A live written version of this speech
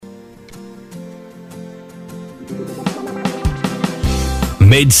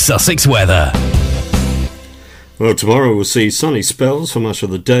Mid-Sussex weather. Well, tomorrow we'll see sunny spells for much of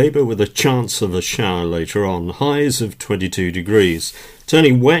the day, but with a chance of a shower later on. Highs of 22 degrees.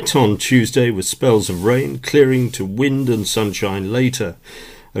 Turning wet on Tuesday with spells of rain, clearing to wind and sunshine later.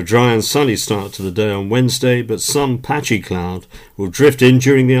 A dry and sunny start to the day on Wednesday, but some patchy cloud will drift in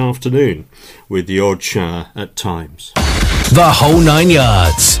during the afternoon, with the odd shower at times. The Whole Nine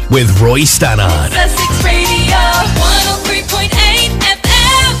Yards with Roy Stannard. Sussex Radio 103.8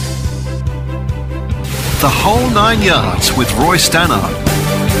 FM. The Whole Nine Yards with Roy Stannard.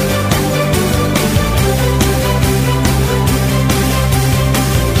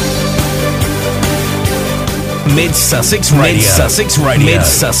 Mid-Sussex Radio. Mid-Sussex Radio.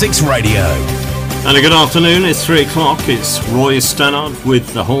 Mid-Sussex Radio. And a good afternoon, it's 3 o'clock, it's Roy Stannard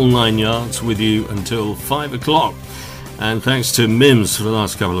with The Whole Nine Yards with you until 5 o'clock. And thanks to Mims for the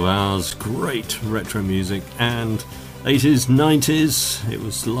last couple of hours, great retro music and 80s, 90s, it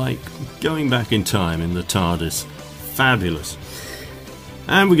was like going back in time in the TARDIS. Fabulous.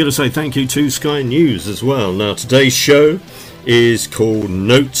 And we're going to say thank you to Sky News as well. Now today's show is called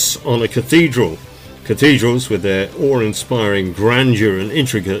Notes on a Cathedral. Cathedrals, with their awe-inspiring grandeur and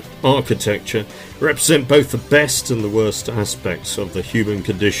intricate architecture, represent both the best and the worst aspects of the human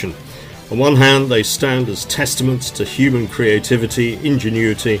condition. On one hand, they stand as testaments to human creativity,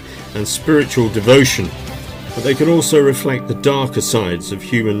 ingenuity and spiritual devotion, but they can also reflect the darker sides of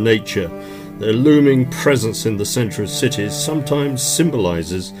human nature. Their looming presence in the centre of cities sometimes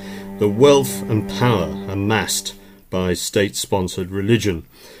symbolises the wealth and power amassed by state-sponsored religion.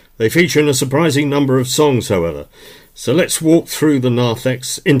 They feature in a surprising number of songs, however, so let's walk through the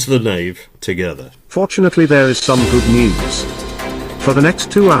narthex into the nave together. Fortunately, there is some good news. For the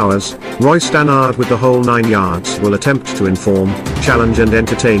next 2 hours, Roy Stannard with The Whole Nine Yards will attempt to inform, challenge and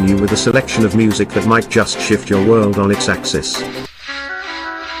entertain you with a selection of music that might just shift your world on its axis.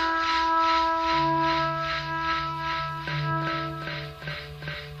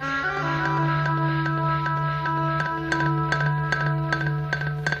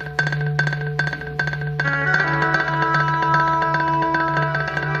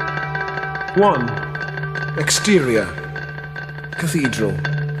 One. Exterior. Cathedral.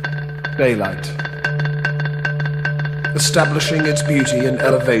 Daylight. Establishing its beauty and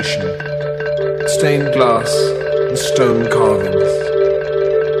elevation. Stained glass and stone carvings.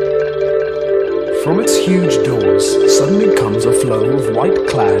 From its huge doors suddenly comes a flow of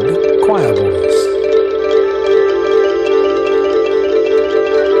white-clad choir boys.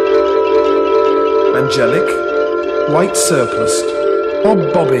 Angelic, white surpliced,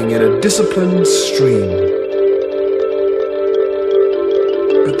 bobbing in a disciplined stream.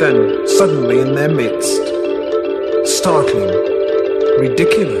 But then, suddenly in their midst, startling,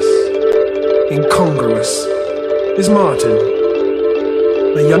 ridiculous, incongruous, is Martin,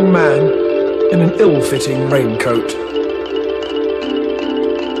 a young man in an ill-fitting raincoat.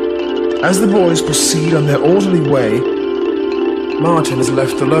 As the boys proceed on their orderly way, Martin is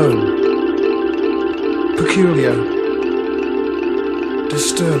left alone. Peculiar,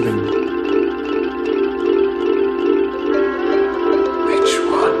 disturbing.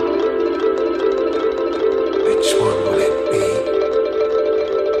 Which one will it be?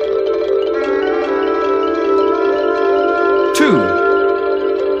 Two.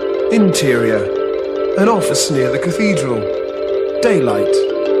 Interior. An office near the cathedral. Daylight.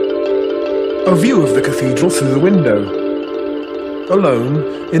 A view of the cathedral through the window. Alone,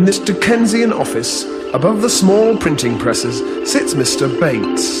 in this Dickensian office, above the small printing presses, sits Mr.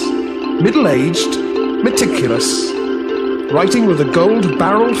 Bates. Middle-aged, meticulous, writing with a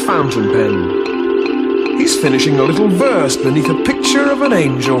gold-barreled fountain pen. He's finishing a little verse beneath a picture of an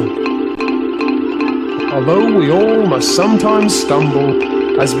angel. Although we all must sometimes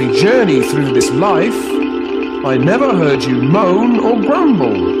stumble as we journey through this life, I never heard you moan or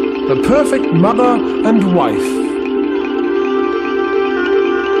grumble, the perfect mother and wife.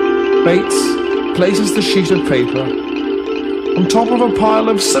 Bates places the sheet of paper on top of a pile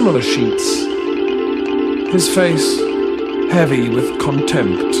of similar sheets, his face heavy with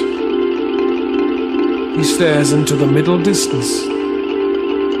contempt. He stares into the middle distance.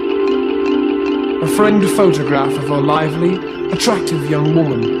 A framed photograph of a lively, attractive young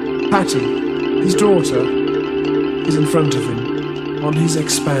woman, Patty, his daughter, is in front of him on his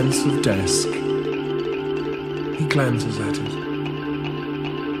expansive desk. He glances at it.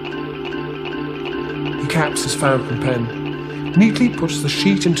 He caps his fountain pen, neatly puts the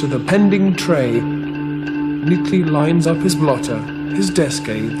sheet into the pending tray, neatly lines up his blotter, his desk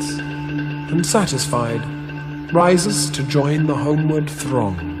aids, and satisfied, rises to join the homeward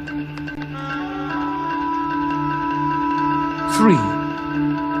throng. 3.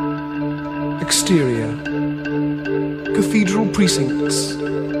 Exterior. Cathedral precincts.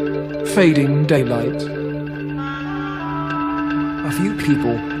 Fading daylight. A few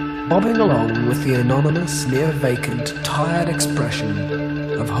people bobbing along with the anonymous, near-vacant, tired expression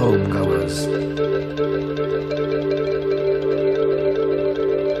of homegoers.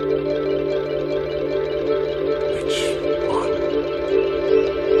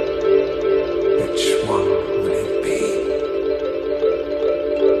 Which one will it be?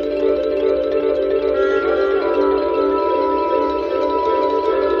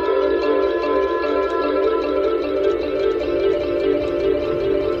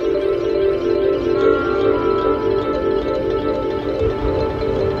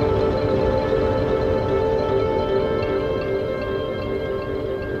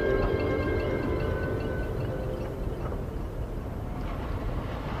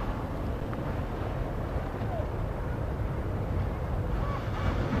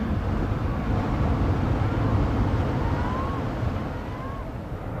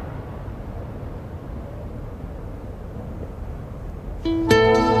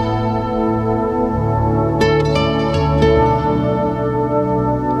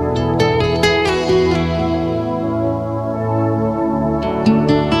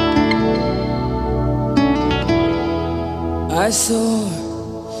 I saw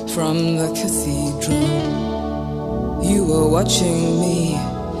from the cathedral you were watching me.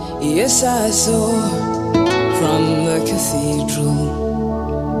 Yes, I saw from the cathedral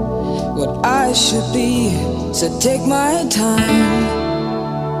what I should be. So take my time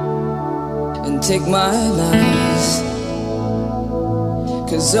and take my lies,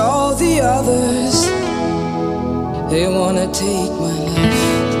 'cause all the others, they wanna take my life.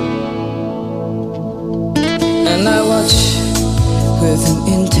 And I watch with an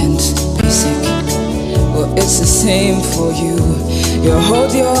intense basic. Well, it's the same for you. You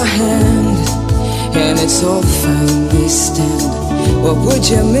hold your hand and it's all fine, we stand. What would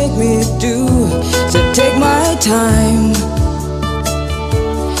you make me do? So take my time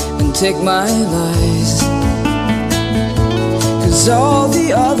and take my lies, 'cause all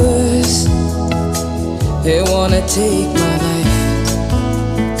the others, they wanna take my life.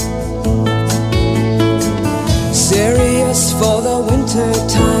 Serious for the winter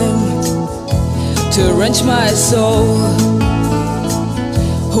time, to wrench my soul.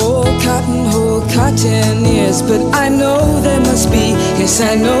 Whole cotton ears, but I know there must be, yes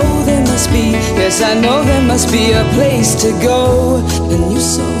I know there must be, yes I know there must be a place to go. And you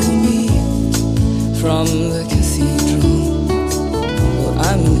saw me from the cathedral. Well,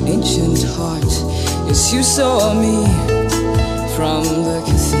 I'm an ancient heart. Yes, you saw me from the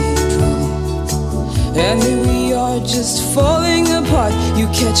cathedral. And here we are just falling apart. You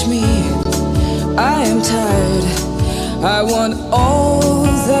catch me, I am tired. I want all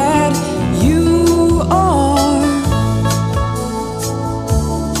that you are.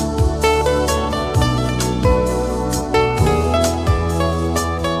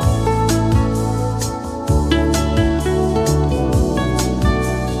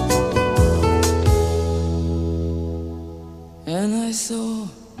 And I saw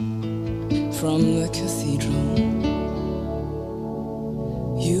from the cathedral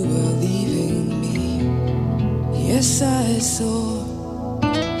you were leaving me. Yes, I saw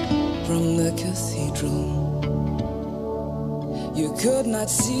from the cathedral you could not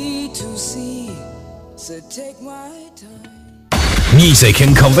see to see. So take my time. Music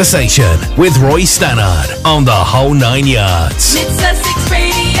and conversation with Roy Stannard on the whole 9 yards. Mid Sussex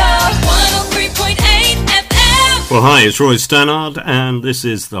Radio 103.8 FM. Well, hi, it's Roy Stannard, and this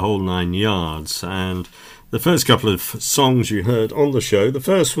is the whole 9 yards. And the first couple of songs you heard on the show, the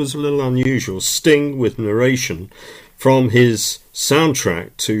first was a little unusual, Sting with narration from his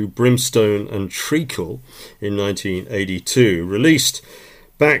soundtrack to Brimstone and Treacle in 1982. Released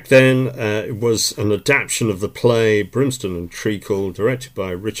back then, it was an adaptation of the play Brimstone and Treacle, directed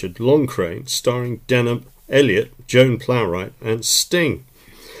by Richard Loncrane, starring Denham Elliott, Joan Plowright and Sting.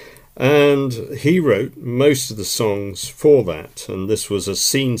 And he wrote most of the songs for that, and this was a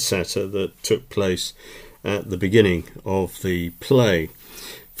scene setter that took place at the beginning of the play.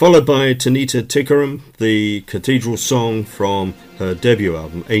 Followed by Tanita Tikaram, the Cathedral song from her debut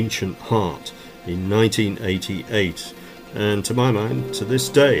album Ancient Heart in 1988. And to my mind, to this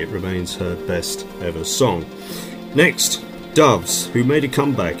day, it remains her best ever song. Next, Doves, who made a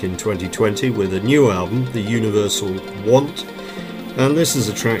comeback in 2020 with a new album, The Universal Want. And this is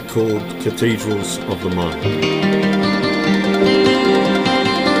a track called Cathedrals of the Mind.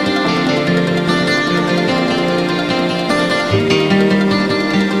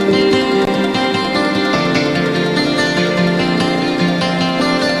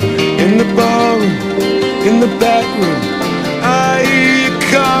 In the ballroom, in the back room, I hear you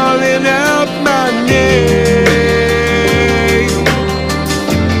calling out my name.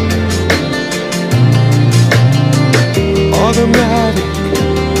 Automatic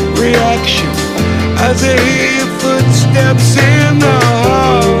reaction as I hear your footsteps in the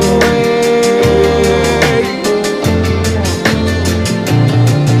hallway.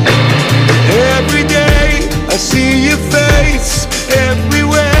 Every day I see your face,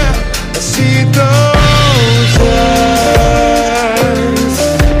 everywhere I see those eyes.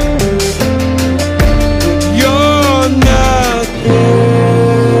 You're not there.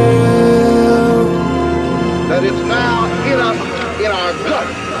 That it's now in us, in our blood.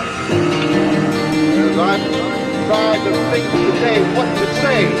 As I'm trying to think today what to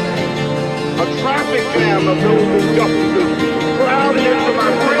say, a traffic jam of those injustices crowding into my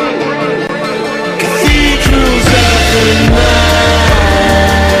brain. Cathedrals of the night,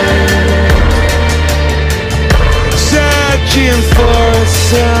 searching for a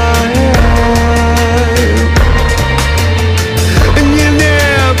sign, and you're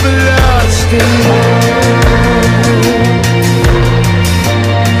never lost in mind.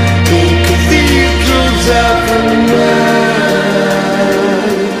 In cathedrals of the night.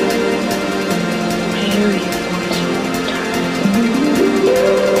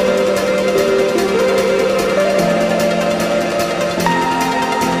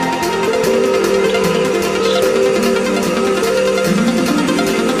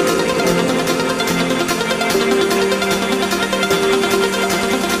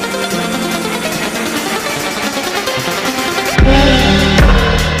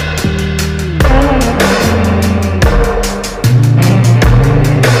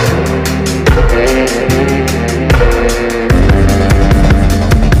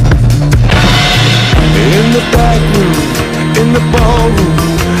 In the back room, in the ballroom,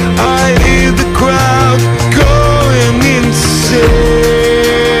 I hear the crowd going insane.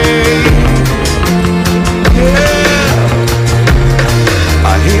 Yeah,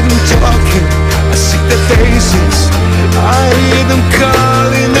 I hear them talking, I see their faces, I hear them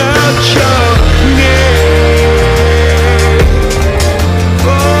calling out your name.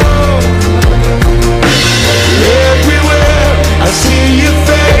 Oh, everywhere I see your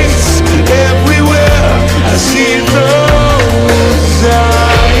face, everywhere I see those eyes,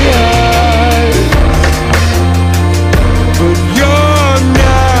 but you're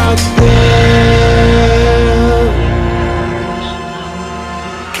not there.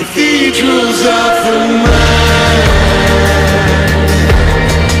 Cathedrals of the mind,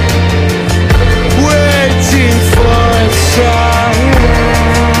 waiting for a sign.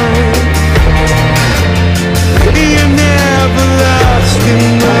 You're never lost in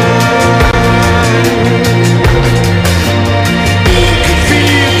mind.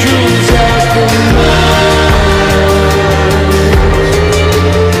 Cathedrals of the mind.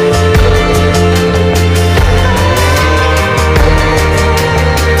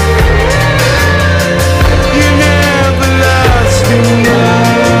 You're never lost in mind.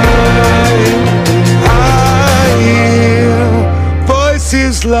 I hear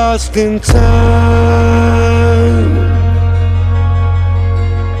voices lost in time.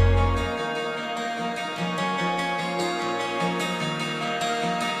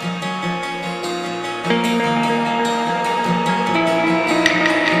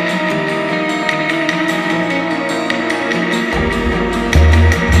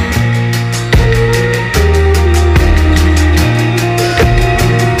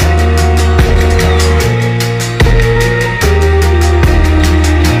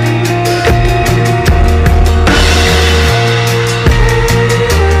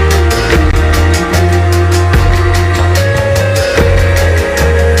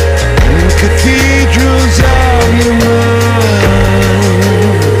 Cathedrals of your mind,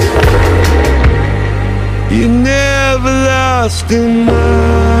 you're never lost in mind.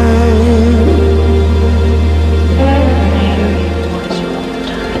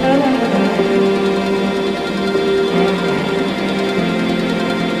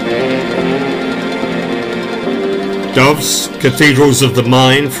 Doves, Cathedrals of the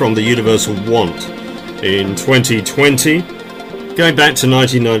Mind from the Universal Want in 2020. Going back to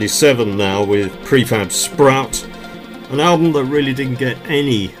 1997 now with Prefab Sprout, an album that really didn't get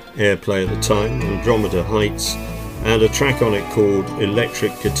any airplay at the time, Andromeda Heights, and a track on it called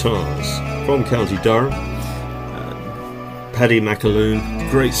Electric Guitars from County Durham. Paddy McAloon,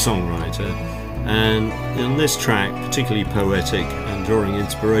 great songwriter, and on this track particularly poetic and drawing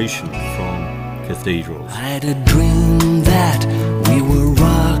inspiration from Cathedrals. I had a dream that we were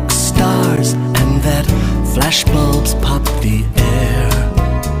rock stars and that flashbulbs popped the air,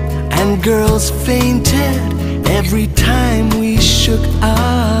 and girls fainted every time we shook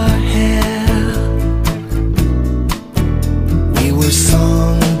our hair. We were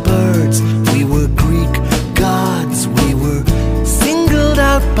songbirds, we were Greek gods, we were singled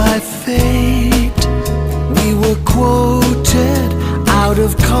out by fate. We were quoted out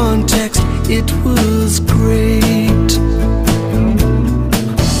of context, it was great.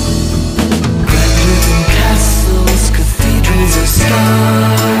 Red-ribbon castles, cathedrals of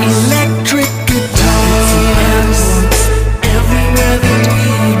stars, electric guitars, everywhere that we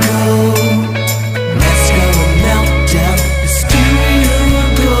go. Let's go and melt down, hysteria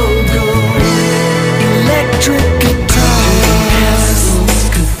go-go. Electric guitars,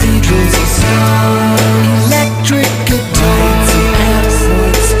 cathedrals of stars, electric guitars,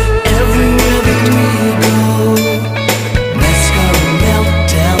 everywhere that we go. Let's go and melt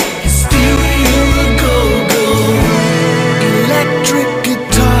down, hysteria go-go. Electric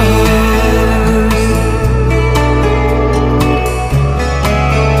guitars,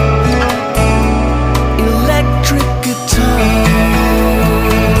 electric guitars.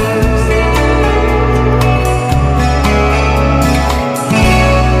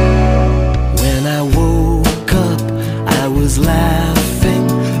 When I woke up, I was laughing.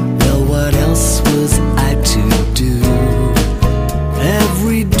 Well, what else was I to do?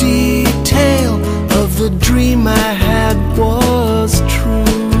 Every detail of the dream I had was true.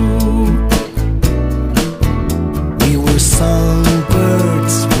 We were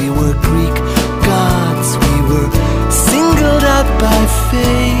songbirds, we were Greek gods, we were singled out by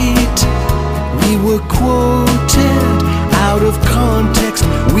fate. We were quoted out of context,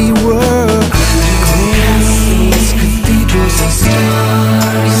 we were castles, cathedrals and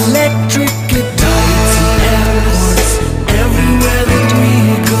stars, electric guitars and airports, everywhere that we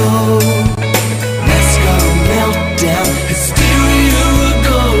go. Let's go melt down, hysteria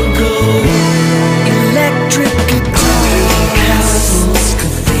go-go. Electric guitars, castles,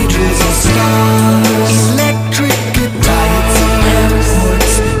 cathedrals and stars, electric guitars and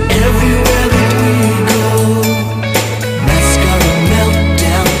airports, everywhere that we go. Let's go melt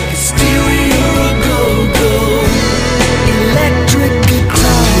down, hysteria go-go. Electric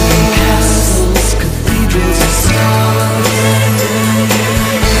guitars, castles, cathedrals and stars,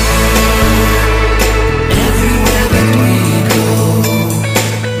 everywhere that we go.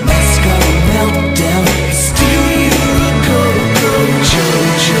 Let's go melt down, hysteria go-go.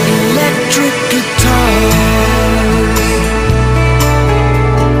 Electric guitars,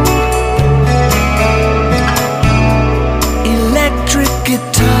 electric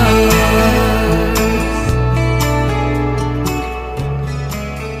guitars.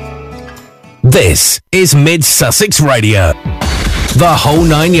 This is Mid Sussex Radio. The whole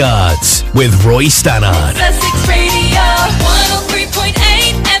 9 yards with Roy Stannard. Sussex Radio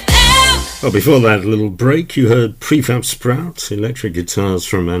 103.8 FM. Well, before that little break, you heard Prefab Sprout, electric guitars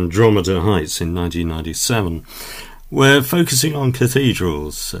from Andromeda Heights in 1997. We're focusing on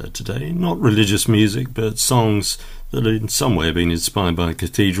cathedrals today, not religious music, but songs that in some way have been inspired by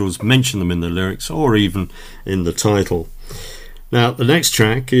cathedrals, mention them in the lyrics or even in the title. Now, the next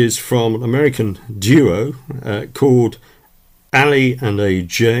track is from an American duo called Ali and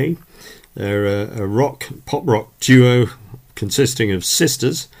AJ. They're a pop rock duo consisting of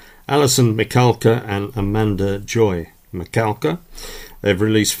sisters, Alison Michalka and Amanda Joy Michalka. They've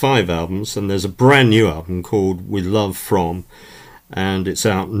released 5 albums, and there's a brand new album called With Love From, and it's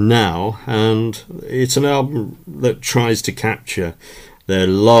out now, and it's an album that tries to capture their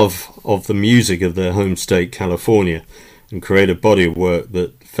love of the music of their home state, California, and create a body of work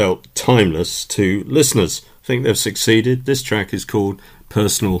that felt timeless to listeners. I think they've succeeded. This track is called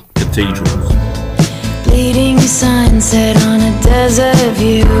Personal Cathedrals. Bleeding sunset on a desert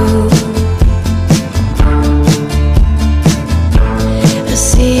view, a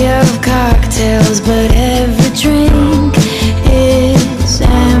sea of cocktails, but every drink is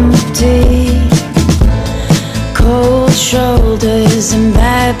empty. Cold shoulders and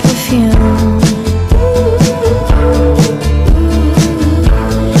bad perfume.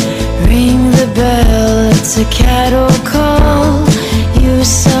 Ring the bell, it's a cattle call. You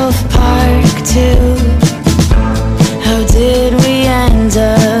self-park too. How did we end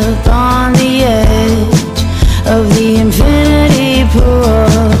up on the edge of the infinity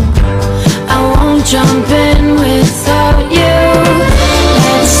pool? I won't jump in with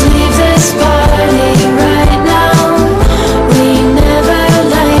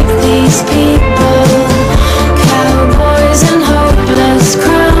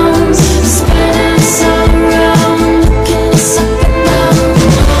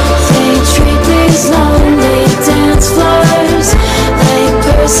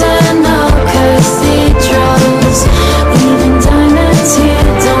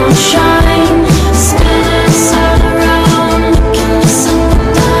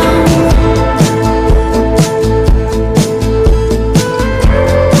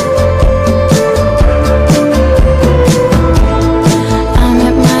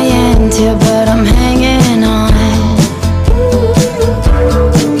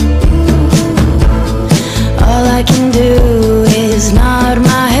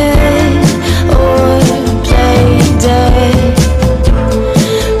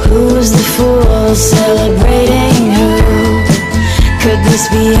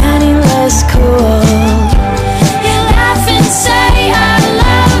be any less cool. You laugh and say I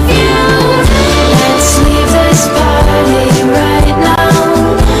love you. Let's leave this party right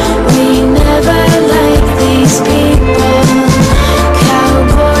now. We never liked these people.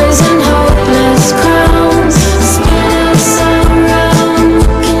 Cowboys and hopeless crowns, spin us around,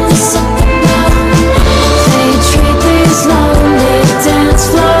 looking for something new. They treat these lonely dance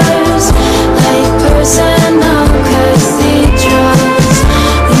floors like personal cathedrals.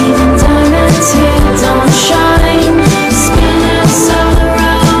 Even diamonds here don't shine. Spin us all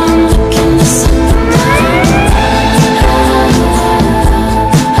around, looking for something new.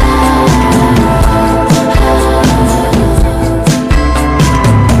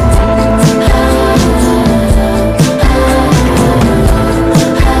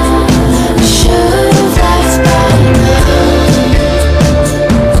 Should've left by now.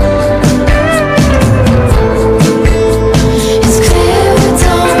 It's clear we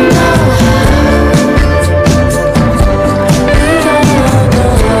don't know how. We don't know.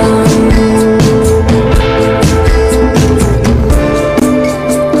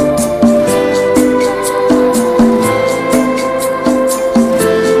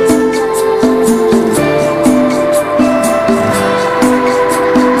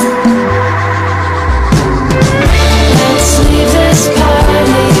 Let's leave this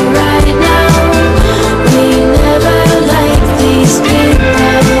party right now. We never liked these people.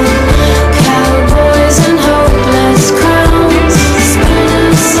 Cowboys and hopeless crowns, spin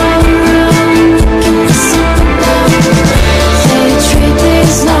us around, looking for something new. They treat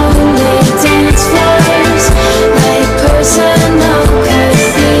these lonely dance floors like personal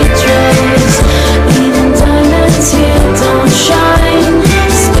cathedrals. Even diamonds here don't shine.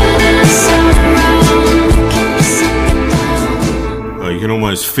 Spin us around, looking for something new. Oh, you can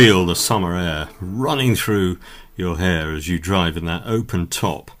almost feel the summer air running through your hair as you drive in that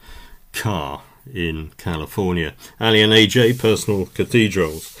open-top car in California. Ali and AJ, Personal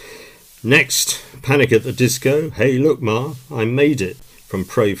Cathedrals. Next, Panic at the Disco, Hey Look Ma, I Made It, from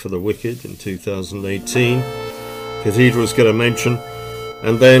Pray for the Wicked in 2018. Cathedrals get a mention.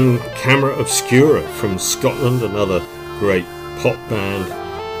 And then Camera Obscura from Scotland, another great pop band,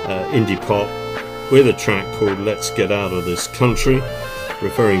 indie pop, with a track called Let's Get Out of This Country,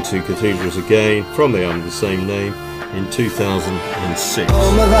 referring to Cathedrals again, from the album the same name, in 2006.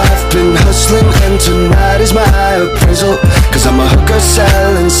 All my life been hustling and tonight is my appraisal. Cause I'm a hooker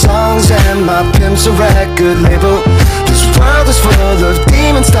selling songs and my pimp's a record label. This world is full of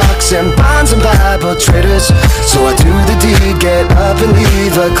demon stocks and bonds and Bible traders. So I do the deed, get up and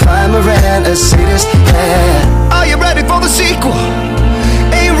leave a climber and a sadist, yeah. Are you ready for the sequel?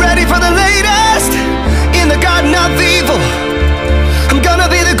 Ain't ready for the latest? In the garden of evil, I'm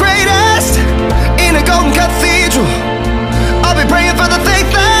gonna be the greatest in a golden cathedral. I'll be praying for the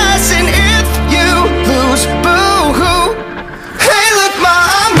faithless, and if you lose, boo-hoo. Hey, look, ma,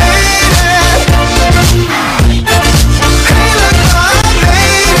 I made it. Hey, look, ma, I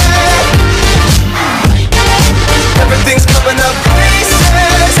made it. Everything's coming up places,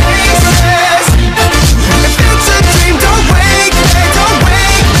 places. If it's a dream, don't wake me, don't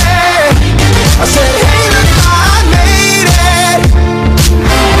wake me. I said, hey, look, ma, I made it.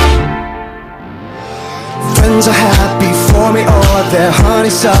 Friends are happy for me, or they're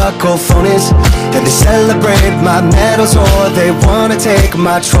honeysuckle phonies, and they celebrate my medals, or they wanna take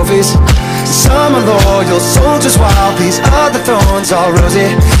my trophies. Some are loyal soldiers, while these other thorns are rosy.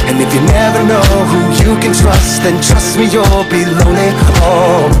 And if you never know who you can trust, then trust me, you'll be lonely.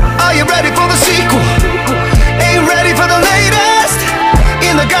 Oh, are you ready for the sequel? Ain't ready for the latest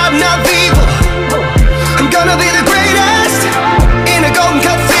in the garden of evil. I'm gonna be the greatest in a golden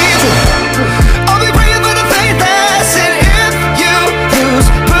cathedral. I'll be praying for the faithless, and if you lose,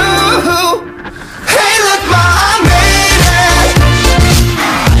 boo-hoo. Hey, look, ma, I made it.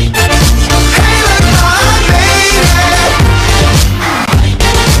 Hey, look, ma, I made it.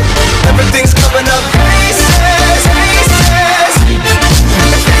 Everything's coming up places, places.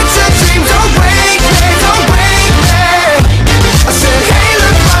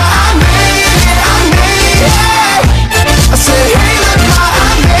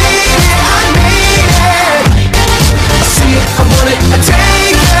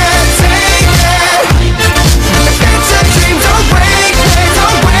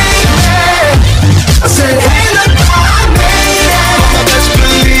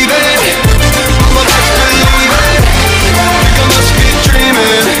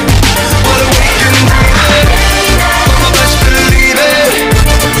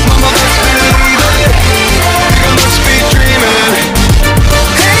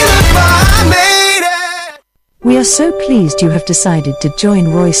 are so pleased you have decided to join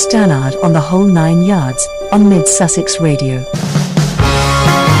Roy Stannard on the whole 9 yards on Mid Sussex Radio.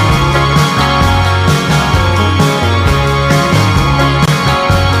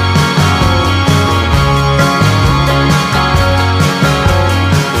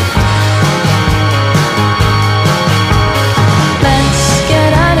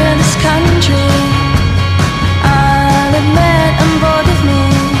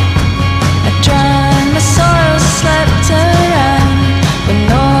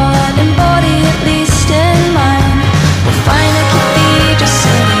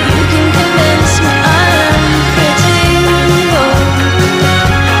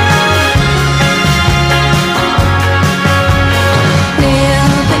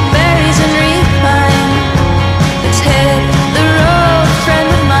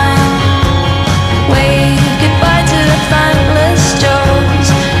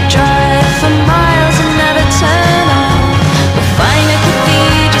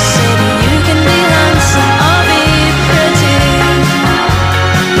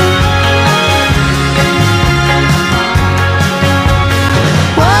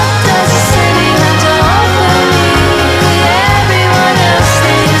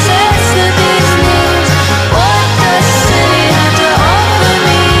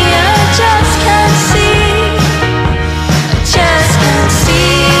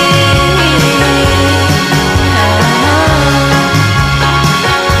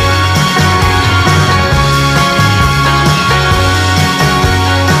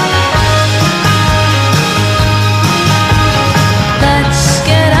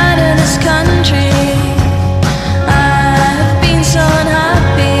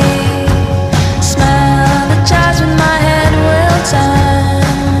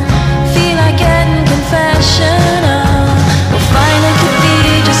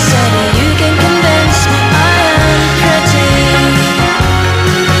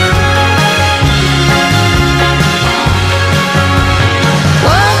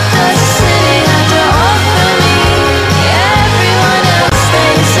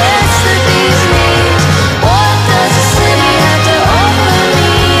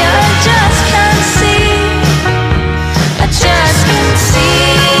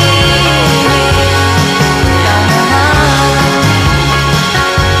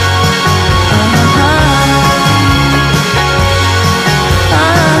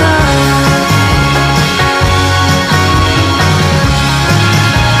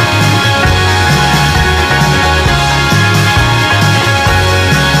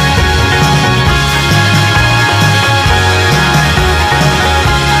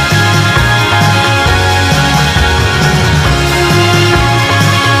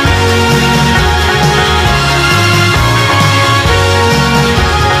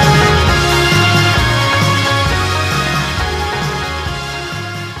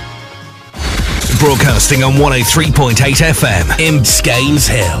 Broadcasting on 103.8 FM in Skeins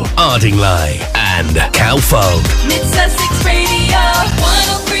Hill, Ardingly and Calfold. Mid Sussex Radio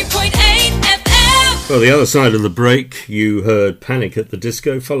 103.8 FM. Well, the other side of the break, you heard Panic at the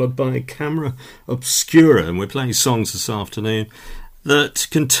Disco, followed by Camera Obscura, and we're playing songs this afternoon that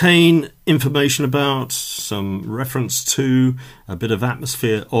contain information about, some reference to, a bit of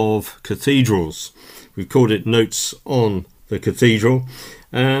atmosphere of cathedrals. We've called it Notes on the Cathedral.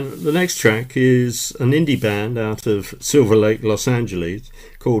 And the next track is an indie band out of Silver Lake, Los Angeles,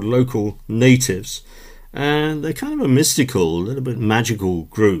 called Local Natives. And they're kind of a mystical, a little bit magical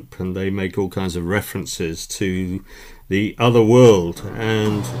group, and they make all kinds of references to the other world.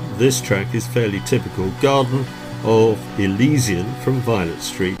 And this track is fairly typical, Garden of Elysian from Violet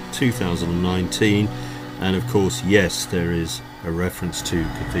Street, 2019. And of course, yes, there is a reference to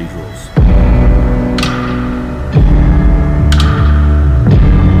cathedrals.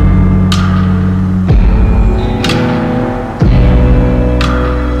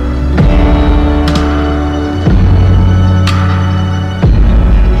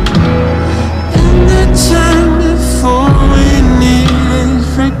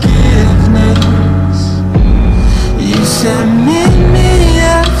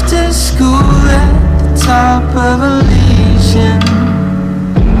 Top of Elysian,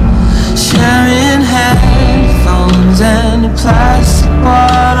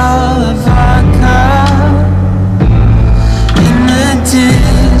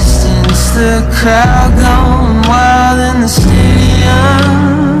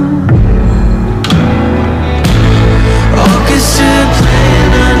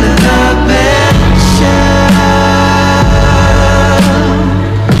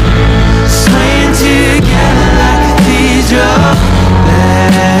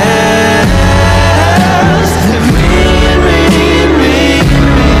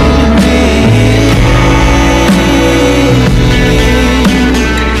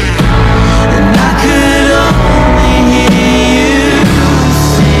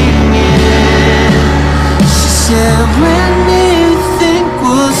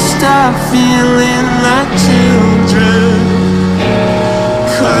 stop feeling like children.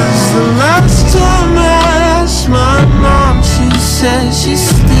 'Cause the last time I asked my mom, she said she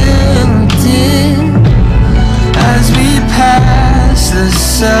still did. As we passed the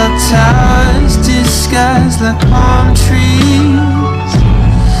cell towers disguised like palm trees,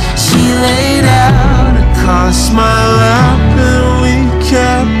 she laid out across my lap and we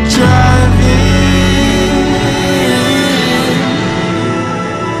kept driving.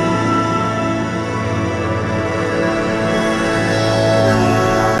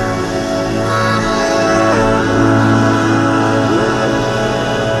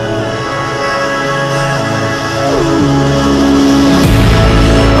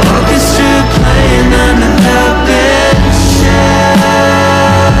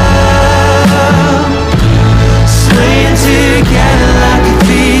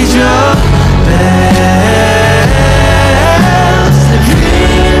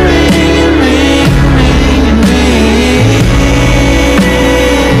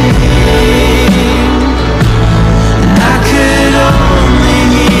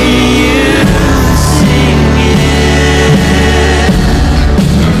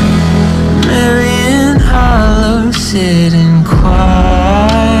 Sitting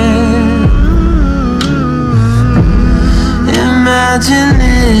quiet. Imagine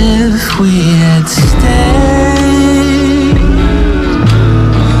if we had stayed.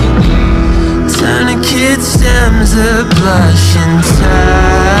 Turning kid stems that blush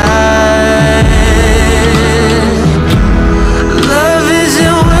inside. Love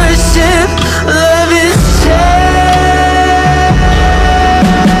isn't worship, love is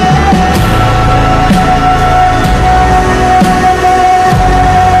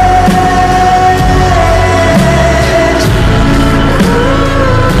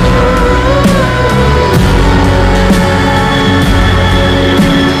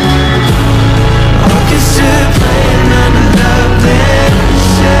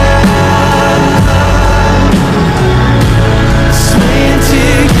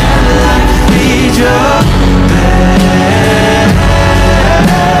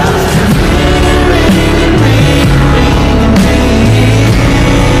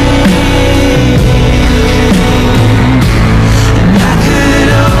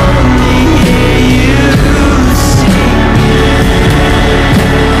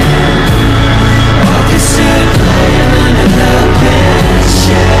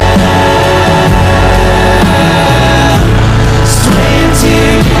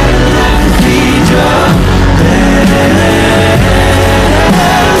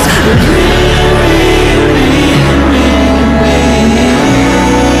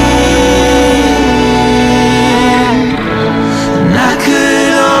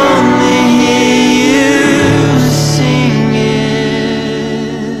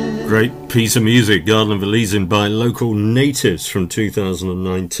piece of music, Garden of Elysium by Local Natives from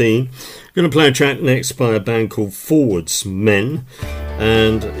 2019. Going to play a track next by a band called Forwards Men,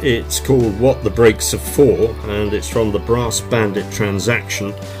 and it's called What the Breaks Are For, and it's from the Brass Bandit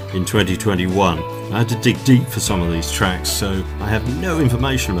Transaction in 2021. I had to dig deep for some of these tracks, so I have no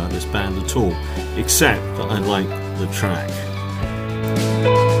information about this band at all, except that I like the track.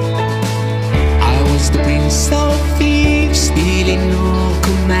 I was the prince of thieves, stealing no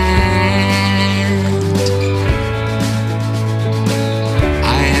command.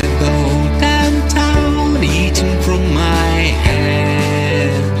 I had the whole damn town eaten from my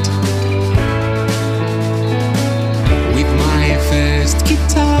hand. With my first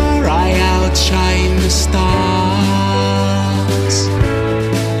guitar I outshine the stars.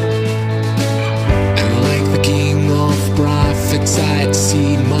 And like the king of prophets I'd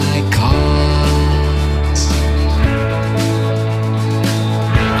see my cards.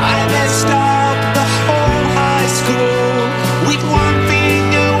 I messed up the whole high school with one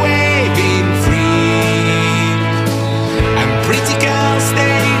finger waving free. And pretty girls,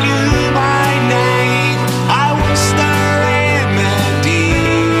 they knew my name. I was the remedy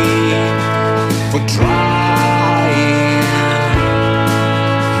for trying.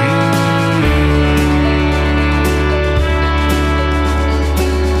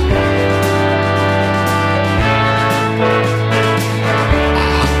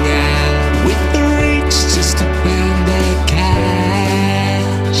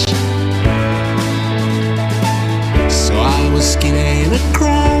 Skinning a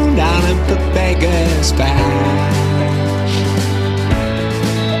crown down at the beggar's bash.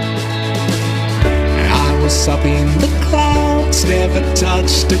 I was up in the clouds, never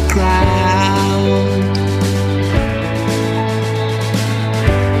touched the ground.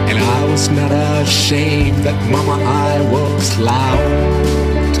 And I was not ashamed that mama I was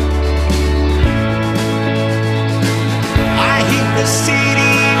loud.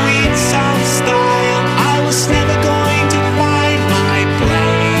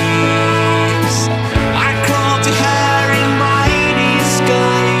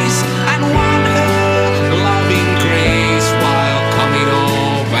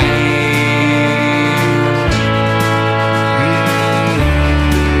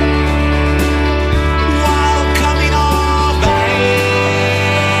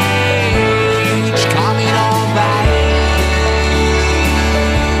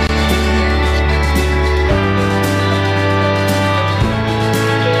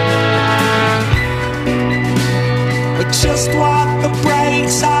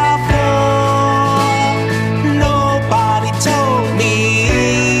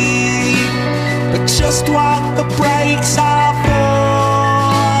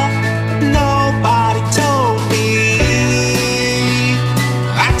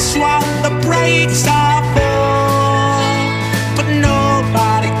 That's what the brakes are for. But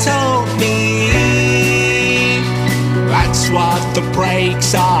nobody told me. That's what the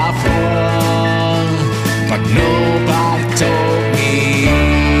brakes are for. But nobody told me.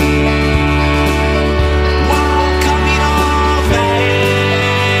 Well, coming of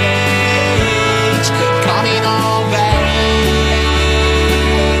age, coming of age.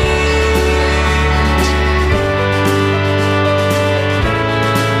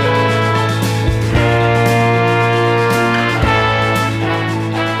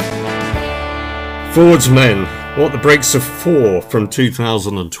 Forwards Men, What the Brakes Are For from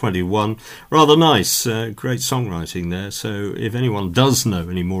 2021. Rather nice, great songwriting there. So if anyone does know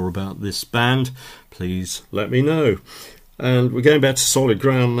any more about this band, please let me know. And we're going back to solid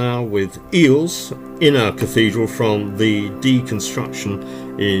ground now with Eels in Our Cathedral from the Deconstruction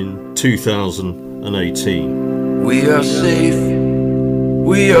in 2018. We are safe,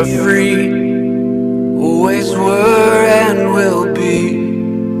 we are free, always were and will be.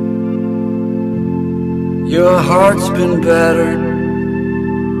 Your heart's been battered,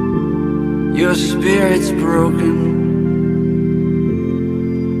 your spirit's broken,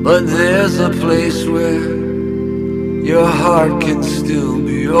 but there's a place where your heart can still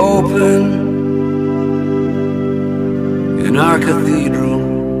be open in our cathedral.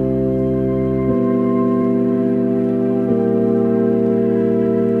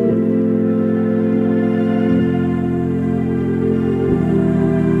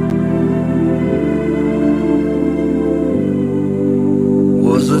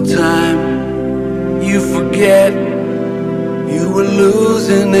 You were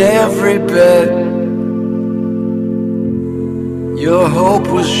losing every bet. Your hope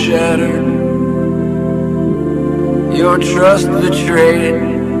was shattered, your trust betrayed.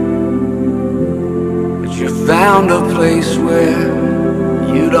 But you found a place where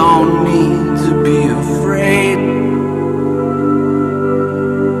you don't need to be afraid.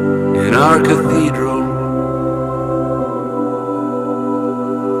 In our cathedral.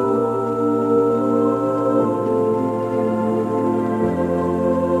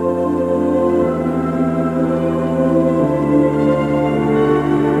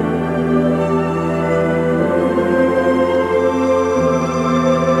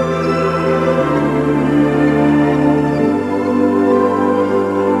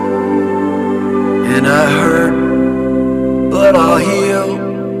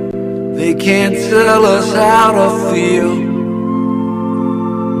 Tell us how to feel.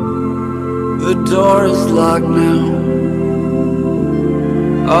 The door is locked now.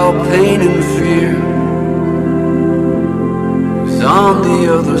 All pain and fear is on the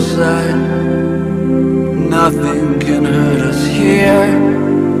other side. Nothing can hurt us here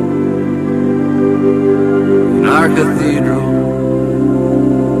in our cathedral.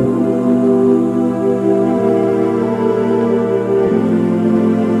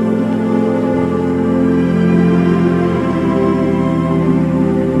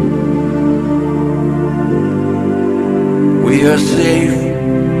 We are safe,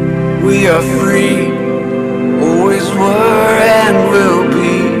 we are free, always were and will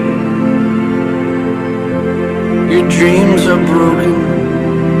be. Your dreams are broken,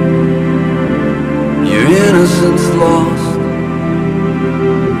 your innocence lost.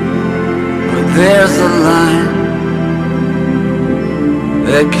 But there's a line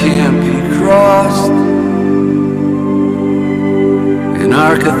that can't be crossed in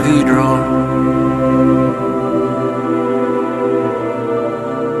our cathedral.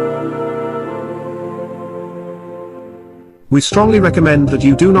 We strongly recommend that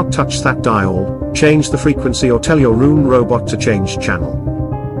you do not touch that dial, change the frequency or tell your room robot to change channel.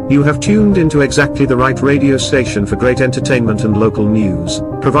 You have tuned into exactly the right radio station for great entertainment and local news,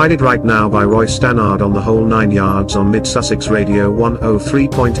 provided right now by Roy Stannard on the whole 9 yards on Mid-Sussex Radio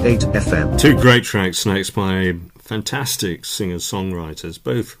 103.8 FM. Two great tracks next by fantastic singer-songwriters,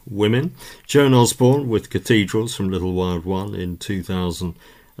 both women. Joan Osborne with Cathedrals from Little Wild One in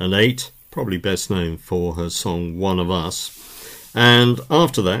 2008, probably best known for her song One of Us. And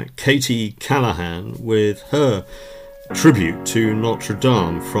after that, Katie Callahan with her tribute to Notre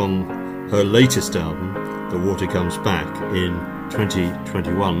Dame from her latest album, The Water Comes Back, in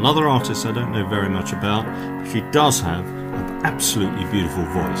 2021. Another artist I don't know very much about, but she does have an absolutely beautiful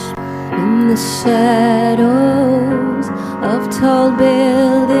voice. In the shadows of tall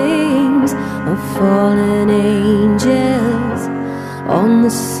buildings, of fallen angels on the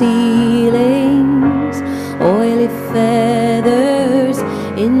ceilings, oily feathers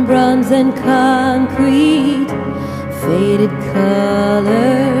in bronze and concrete, faded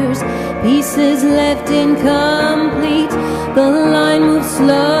colors, pieces left incomplete. The line moves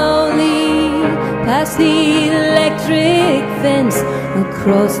slow. past the electric fence,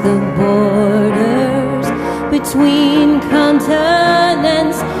 across the borders between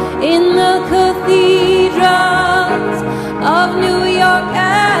continents, in the cathedrals of New York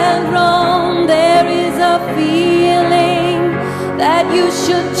and Rome. There is a feeling that you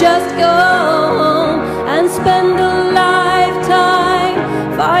should just go home and spend a lifetime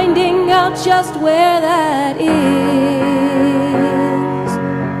finding out just where that is.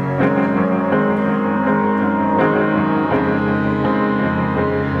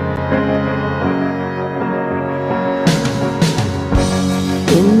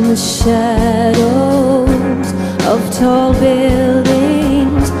 In the shadows of tall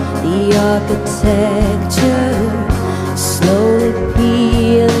buildings, the architecture slowly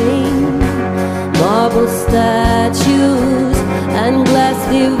peeling, marble statues and glass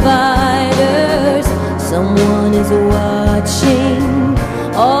dividers. Someone is watching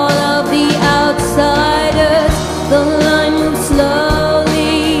all of the outsiders. The line moves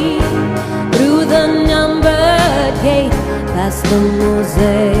slowly through the numbered gate, past the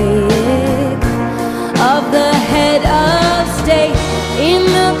mosaic of the head of state. In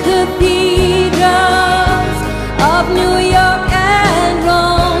the cathedrals of New York and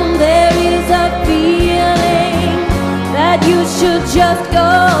Rome, there is a feeling that you should just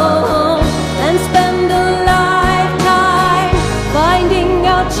go home and spend a lifetime finding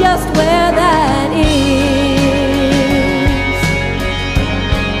out just where that is.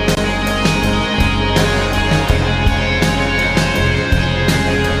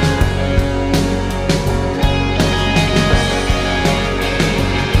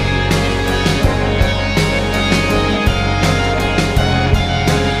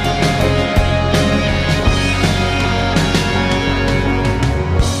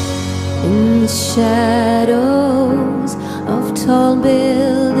 Shadows of tall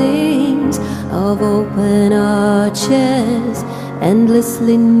buildings, of open arches,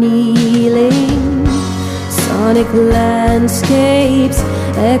 endlessly kneeling, sonic landscapes,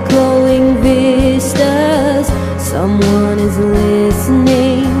 echoing vistas. Someone is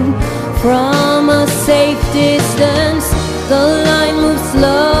listening from a safe distance. The line moves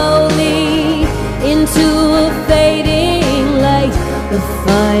slowly into a fading light, the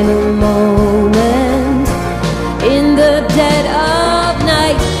final moment in the dead of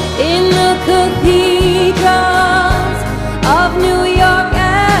night. In the cathedrals of New York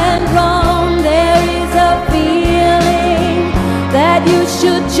and Rome, there is a feeling that you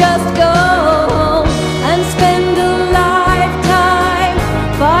should just go home and spend a lifetime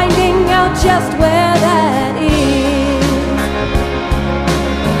finding out just where that is.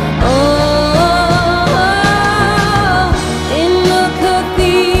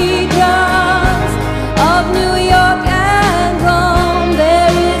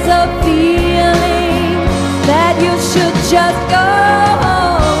 Just go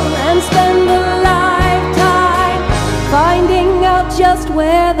home and spend a lifetime finding out just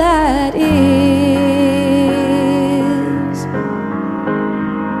where that is.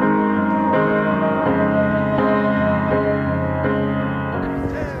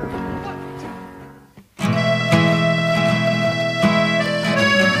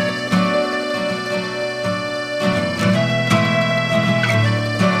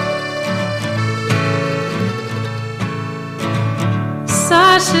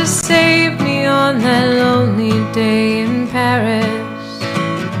 Sasha saved me on that lonely day in Paris.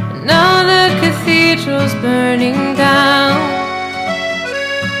 Now the cathedral's burning down.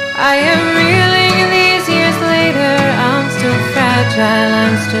 I am reeling these years later. I'm still fragile,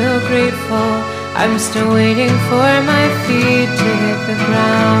 I'm still grateful. I'm still waiting for my feet to hit the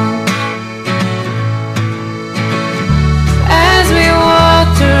ground. As we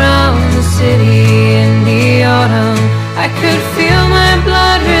walked around the city in the autumn, I could feel my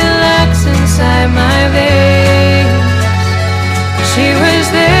blood relax inside my veins. She was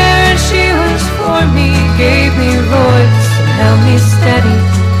there and she was for me, gave me voice and held me steady.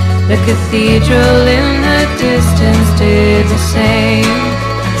 The cathedral in the distance did the same.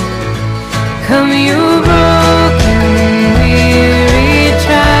 Come you broken, weary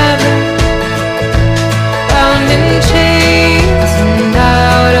traveler, bound in chains and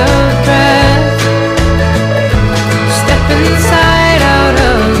out of breath. Step inside out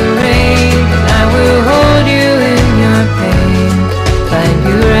of the rain, and I will hold you in your pain. Find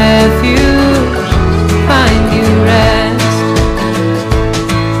you refuge, find you rest.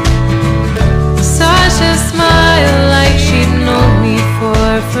 Sasha smiled like she'd known me for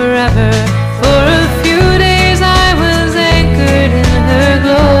forever. For a few days I was anchored in her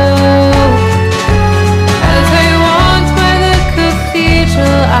glow. As I walked by the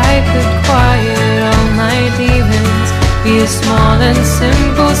cathedral, I could quiet all be small and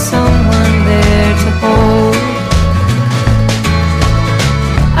simple, someone there to hold.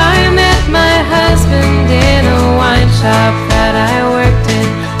 I met my husband in a wine shop that I worked in,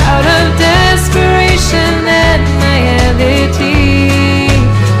 out of desperation and naivety.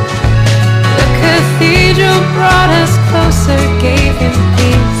 The cathedral brought us closer, gave him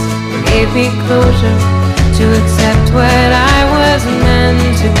peace, gave me closure to accept what I was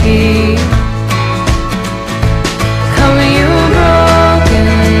meant to be. Come you broken,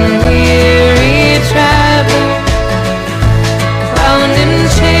 weary traveler, bound in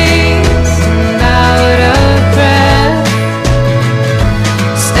chains and out of breath.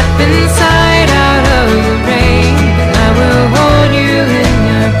 Step inside out of the rain, and I will hold you in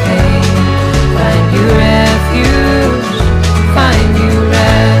your pain. Find you refuge, find you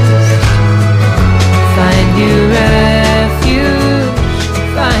rest. Find you refuge,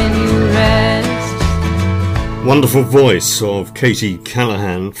 find you rest. Wonderful voice of Katie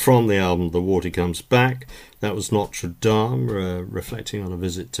Callahan from the album The Water Comes Back. That was Notre Dame, reflecting on a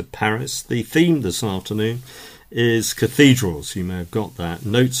visit to Paris. The theme this afternoon is cathedrals. You may have got that.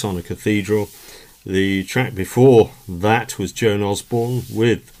 Notes on a Cathedral. The track before that was Joan Osborne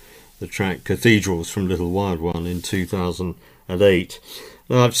with the track Cathedrals from Little Wild One in 2008.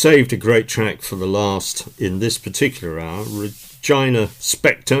 Now, I've saved a great track for the last in this particular hour. Regina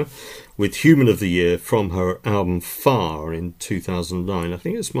Spektor with Human of the Year from her album Far in 2009. I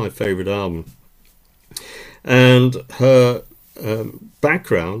think it's my favourite album. And her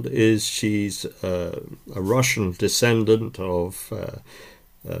background is she's a Russian descendant of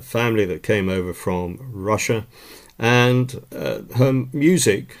a family that came over from Russia, and her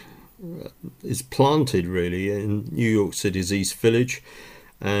music is planted really in New York City's East Village,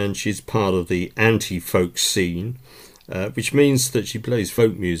 and she's part of the anti-folk scene, which means that she plays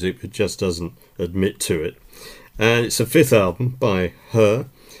folk music but just doesn't admit to it. And it's a fifth album by her.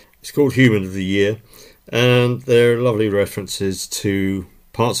 It's called Human of the Year, and there are lovely references to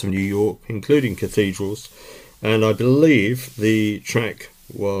parts of New York, including cathedrals, and I believe the track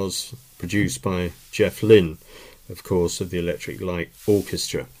was produced by Jeff Lynne, of course, of the Electric Light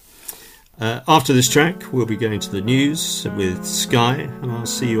Orchestra. After this track, we'll be going to the news with Sky, and I'll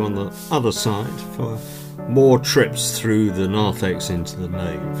see you on the other side for more trips through the narthex into the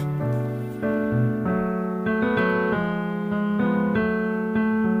nave.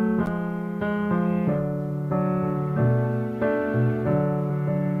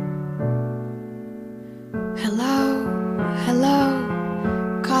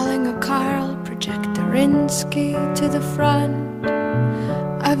 To the front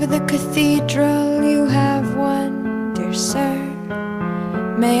of the cathedral you have won, dear sir.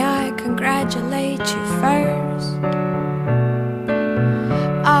 May I congratulate you first?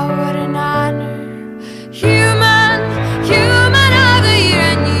 Oh, what an honor. Human of the year,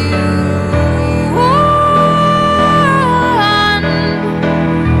 and you won.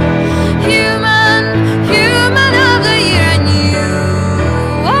 Human of the year, and you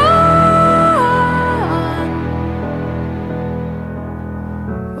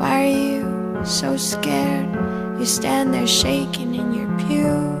so scared, you stand there shaking in your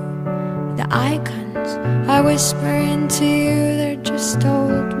pew. The icons I whisper into you, they're just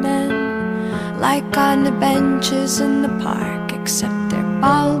old men, like on the benches in the park, except their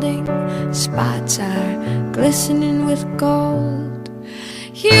balding spots are glistening with gold.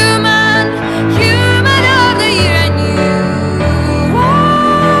 Human of the year, and you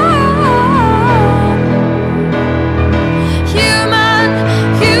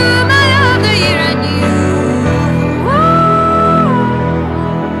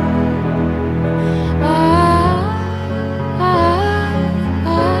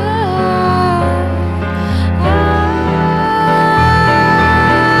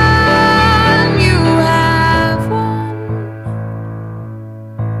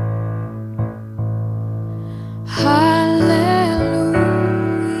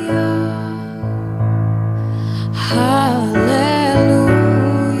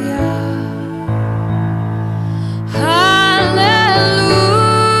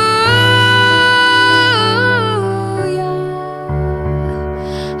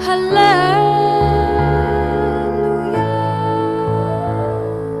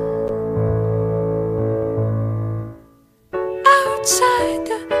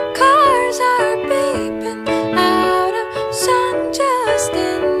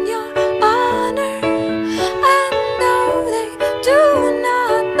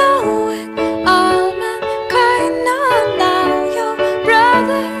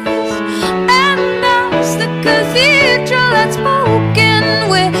spoken,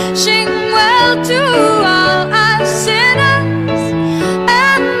 wishing well to all our sinners.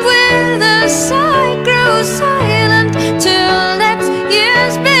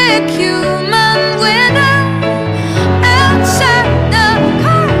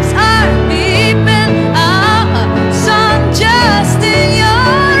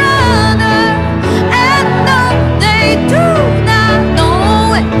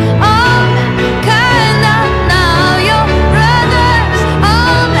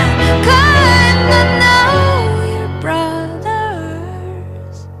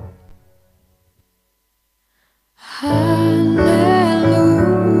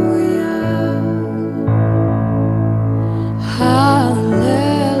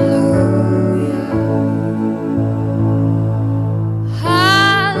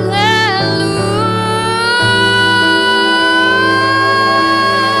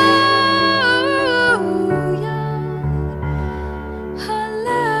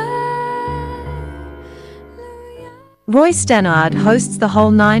 Roy Stannard hosts the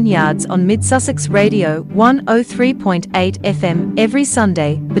whole 9 yards on Mid-Sussex Radio 103.8 FM every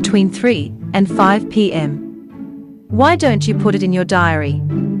Sunday between 3 and 5 p.m. Why don't you put it in your diary?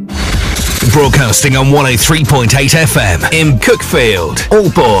 Broadcasting on 103.8 FM in Cookfield,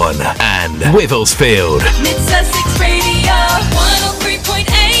 Albourne and Wivelsfield. Mid-Sussex Radio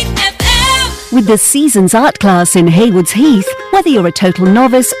 103.8 FM. With the Seasons Art class in Haywards Heath, whether you're a total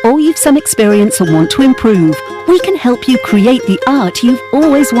novice or you've some experience and want to improve, we can help you create the art you've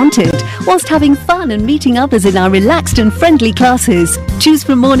always wanted, whilst having fun and meeting others in our relaxed and friendly classes. Choose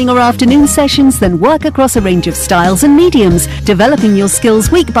from morning or afternoon sessions, then work across a range of styles and mediums, developing your skills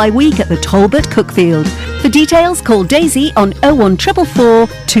week by week at the Talbot Cookfield. For details, call Daisy on 01444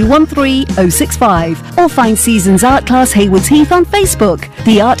 213 065 or find Seasons Art Class Haywards Heath on Facebook.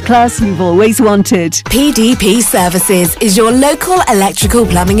 The art class you've always wanted. PDP Services is your local electrical,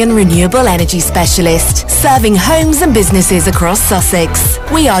 plumbing and renewable energy specialist, serving homes and businesses across Sussex.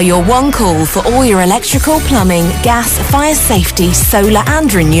 We are your one call for all your electrical, plumbing, gas, fire safety, solar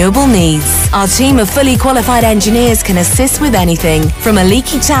and renewable needs. Our team of fully qualified engineers can assist with anything from a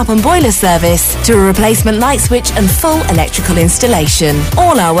leaky tap and boiler service to a replacement light switch and full electrical installation.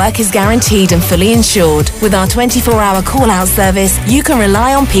 All our work is guaranteed and fully insured. With our 24-hour call-out service, you can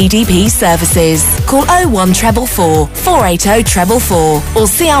rely on PDP Services. Call 01444 480 444 or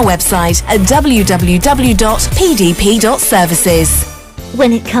see our website at www.pdp.services.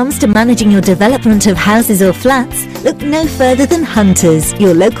 When it comes to managing your development of houses or flats, look no further than Hunters,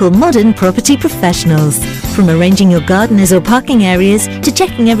 your local modern property professionals. From arranging your gardeners or parking areas to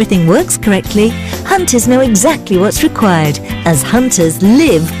checking everything works correctly, Hunters know exactly what's required, as Hunters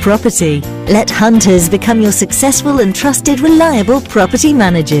live property. Let Hunters become your successful and trusted reliable property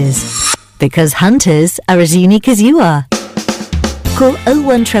managers. Because Hunters are as unique as you are. Call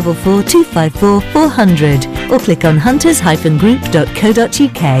 01444 254 400 or click on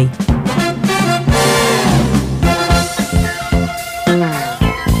hunters-group.co.uk.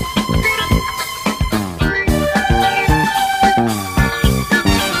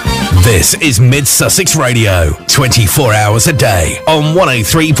 This is Mid-Sussex Radio, 24 hours a day on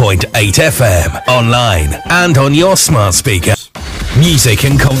 103.8 FM, online and on your smart speaker. Music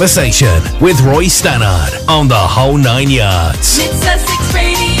and conversation with Roy Stannard on the whole 9 yards. Mid-Sussex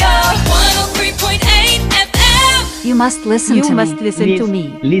Radio 103.8 FM. You must listen to me. You must listen to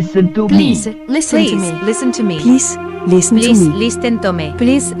me. Listen to Please, me. listen to me. Listen to me. Please, listen to Please me. listen to me.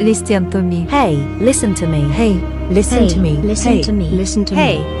 Please listen to me. Hey, listen to me. Hey, listen to me. Listen to me. Listen to me.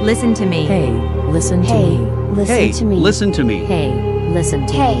 Hey, listen to me. Hey, listen to Hey, me. listen to me. Listen to me. Hey, listen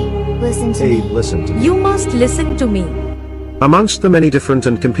to Hey, me. listen to Hey, me. listen to me. You must listen to me. Amongst the many different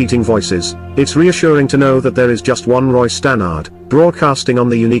and competing voices, it's reassuring to know that there is just one Roy Stannard, broadcasting on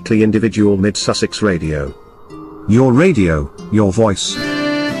the uniquely individual Mid-Sussex Radio. Your radio, your voice.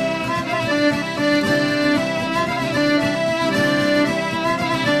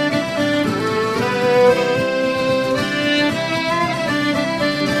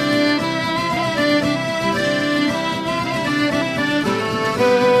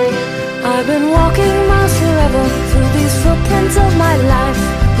 I've been walking miles forever through these footprints of my life.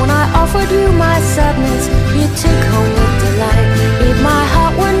 When I offered you my sadness, you took home with delight. Eat my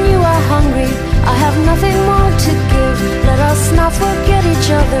heart when you are hungry. I have nothing more to give. Let us not forget each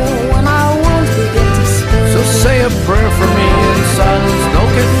other when our worlds begin to spin. So say a prayer for me in silence. No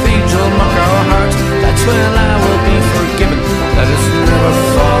cathedral mark our hearts. That's when I will be forgiven. Let us never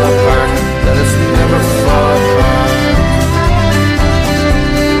fall apart. Let us never fall apart.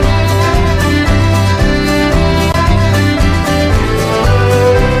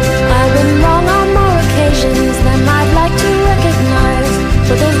 I've been wrong on more occasions than I'd like to recognize.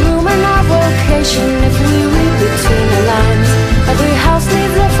 But there's room in our vocation if we read between the lines. Every house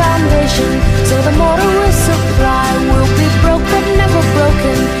needs a foundation, so the mortar we supply will be broke but never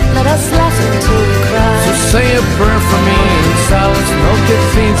broken. Let us laugh until we cry. So say a prayer for me in silence. No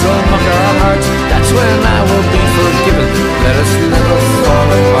cathedral mark our hearts. That's when I will be forgiven. Let us never fall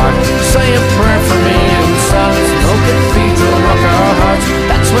apart. Say a prayer for me in silence. No cathedral mark our hearts.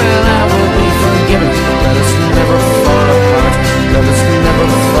 That's when I will be forgiven. Let us never fall apart. Let us never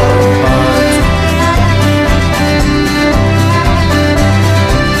fall apart.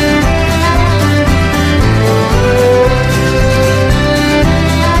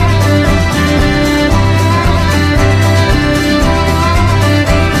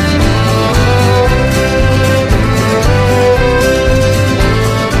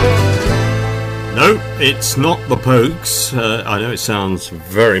 No, it's not the Pokes. I know it sounds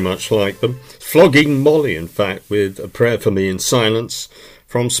very much like them. Flogging Molly, in fact, with A Prayer for Me in Silence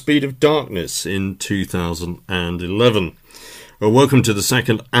from Speed of Darkness in 2011. Well, welcome to the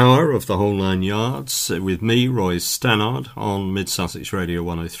second hour of the Whole Nine Yards with me, Roy Stannard, on Mid-Sussex Radio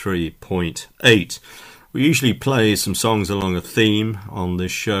 103.8. We usually play some songs along a theme on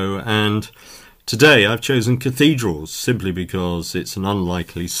this show, and today I've chosen cathedrals simply because it's an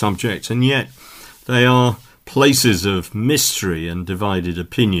unlikely subject, and yet they are places of mystery and divided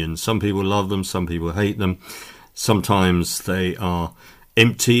opinion. Some people love them, some people hate them. Sometimes they are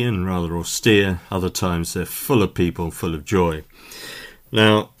empty and rather austere, other times they're full of people, full of joy.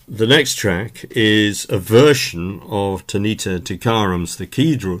 Now, the next track is a version of Tanita Tikaram's The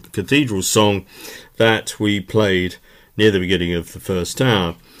Cathedral song that we played near the beginning of the first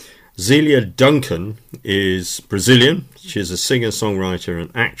hour. Zelia Duncan is Brazilian. She's a singer-songwriter and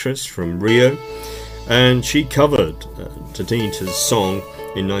actress from Rio, and she covered Tanita's song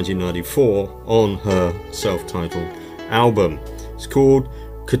in 1994 on her self-titled album. It's called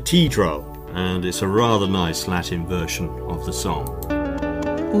Cathedral, and it's a rather nice Latin version of the song.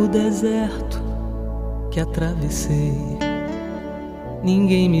 O deserto que atravessei,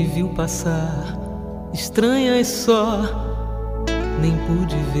 ninguém me viu passar, estranhas só, nem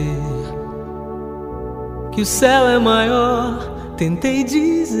pude ver que o céu é maior, tentei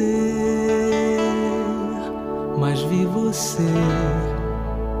dizer, mas vi você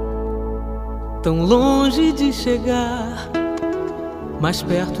tão longe de chegar, mais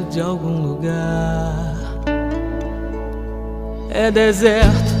perto de algum lugar. É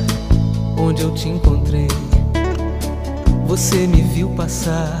deserto onde eu te encontrei, você me viu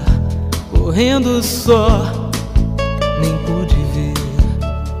passar, correndo só, nem pude ver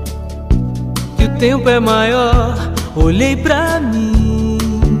que o tempo é maior. Olhei pra mim,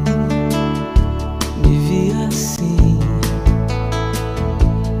 me vi assim,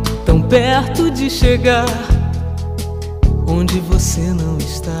 tão perto de chegar onde você não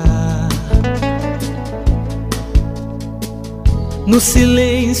está. No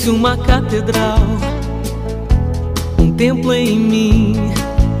silêncio uma catedral, um templo em mim,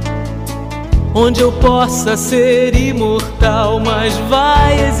 onde eu possa ser imortal. Mas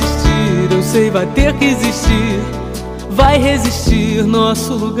vai existir, eu sei, vai ter que existir, vai resistir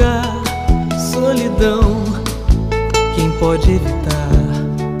nosso lugar. Solidão, quem pode evitar?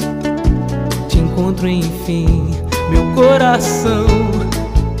 Te encontro enfim, meu coração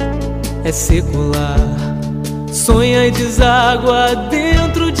é secular. Sonha e deságua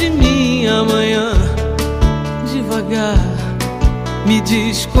dentro de mim amanhã. Devagar, me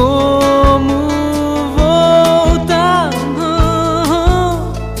diz como voltar.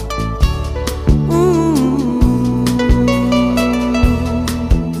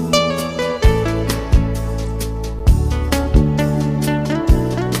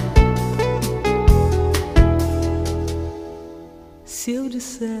 Se eu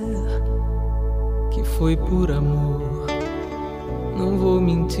disser que foi por amor, não vou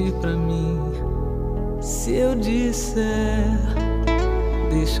mentir pra mim. Se eu disser,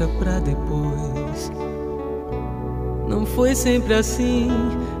 deixa pra depois, não foi sempre assim,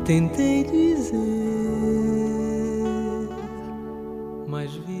 tentei dizer,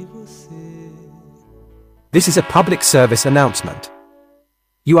 mas vi você. This is a public service announcement.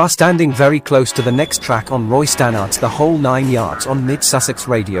 You are standing very close to the next track on Roy Stannard's The Whole Nine Yards on Mid-Sussex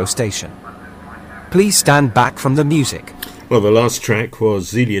radio station. Please stand back from the music. Well, the last track was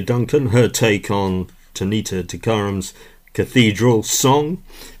Zelia Duncan, her take on Tanita Tikaram's Cathedral song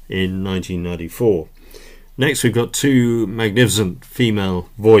in 1994. Next we've got two magnificent female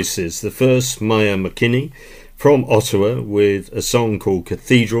voices. The first, Maya McKinney from Ottawa with a song called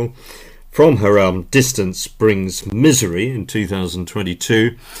Cathedral from her album Distance Brings Misery in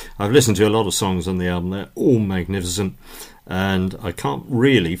 2022. I've listened to a lot of songs on the album, they're all magnificent, and I can't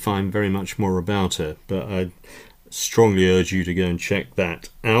really find very much more about her, but I strongly urge you to go and check that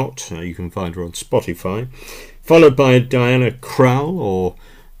out. You can find her on Spotify. Followed by Diana Crowell, or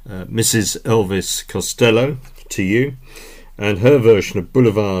Mrs. Elvis Costello, to you, and her version of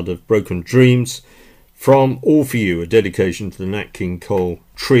Boulevard of Broken Dreams from All For You, a dedication to the Nat King Cole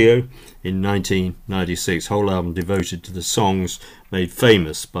Trio in 1996. Whole album devoted to the songs made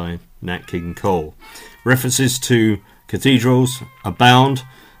famous by Nat King Cole. References to cathedrals abound,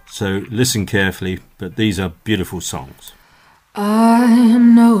 so listen carefully, but these are beautiful songs. I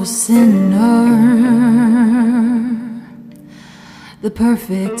am no sinner, the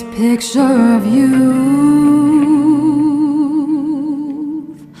perfect picture of you.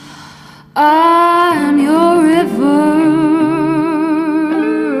 I am your river,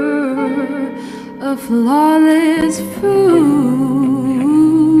 a flawless fruit,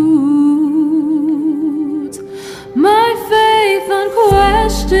 my faith unquestioned.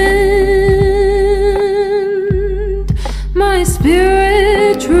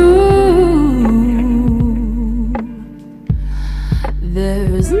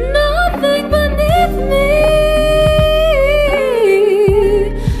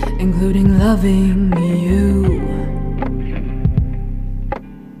 including loving you.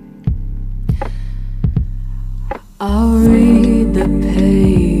 I'll read the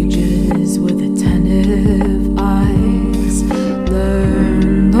pages with attentive eyes,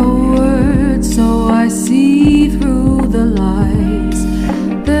 learn the words so I see through the lies.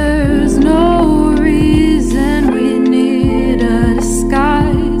 There's no reason we need a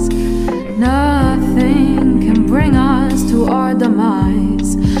disguise. Nothing can bring us to our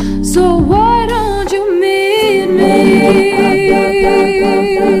demise. So why don't you meet me?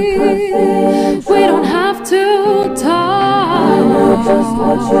 We don't have to talk. Just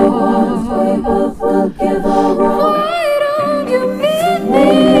what you want, we both will give a wrong. Why don't you meet me?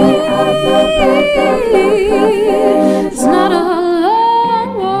 It's not a long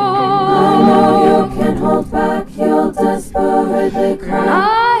walk. I know you can't hold back, you'll desperately cry.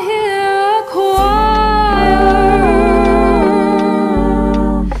 I hear a choir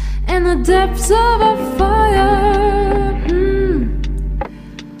in the depths of a fire.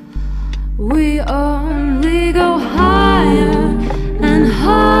 We only go higher and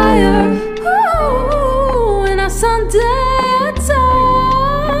higher. Ooh, in our Sunday attire.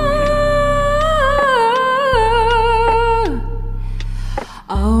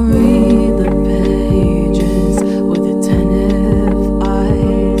 I'll read the pages with attentive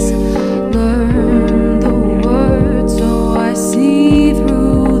eyes, learn the words so I see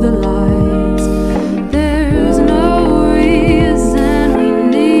through the lies. There's no reason we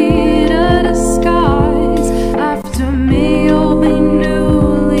need a disguise. After me you'll be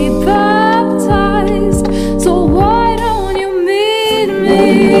newly baptized. So why don't you meet me?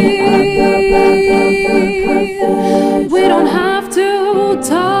 We don't have to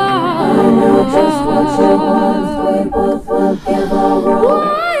talk. I know just what you want, we both will give a wrong.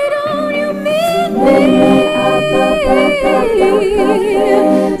 Why don't you meet me?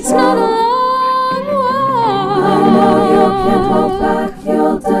 It's not a long walk. I know you can't hold back,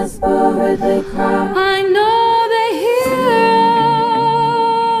 you'll desperately cry. I know they hear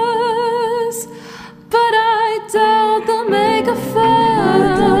us, but I doubt they'll make a fuss.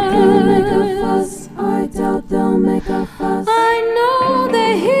 I doubt they'll make a fuss. I know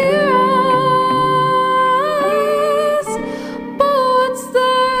they hear us, but what's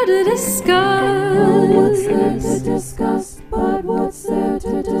there to discuss? Well, what's there to discuss? But what's there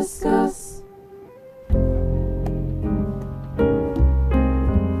to discuss?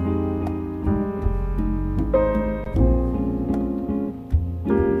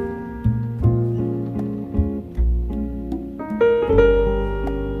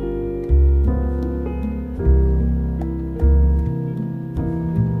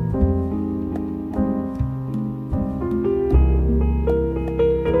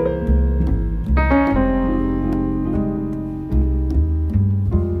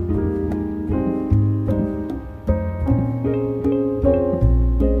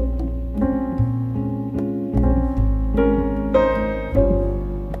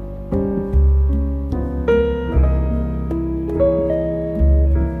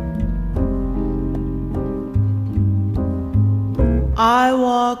 I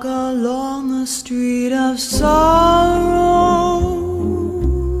walk along a street of sorrow,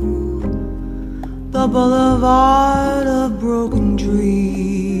 the boulevard of broken dreams,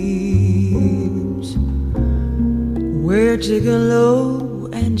 where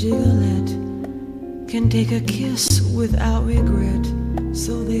gigolo and gigolette can take a kiss without regret,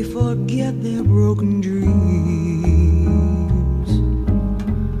 so they forget their broken dreams.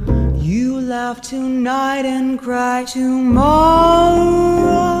 You laugh tonight and cry tomorrow,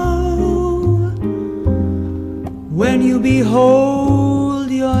 when you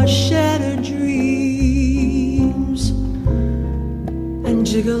behold your shattered dreams. And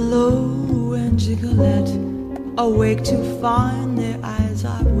gigolo and gigolette awake to find their eyes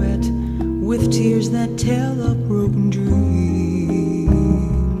are wet with tears that tell of broken dreams.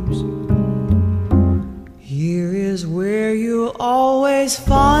 Here is where you'll always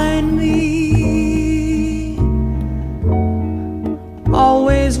find me,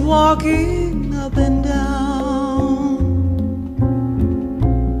 always walking up and down.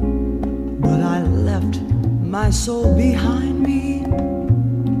 But I left my soul behind me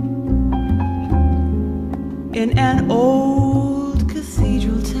in an old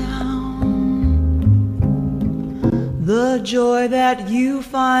cathedral town. The joy that you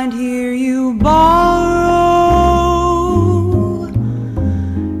find here you borrow,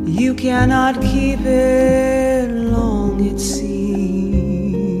 you cannot keep it long it seems.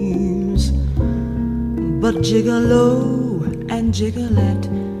 But gigolo and gigolette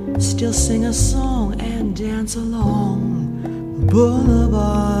still sing a song and dance along the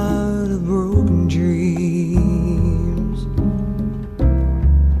boulevard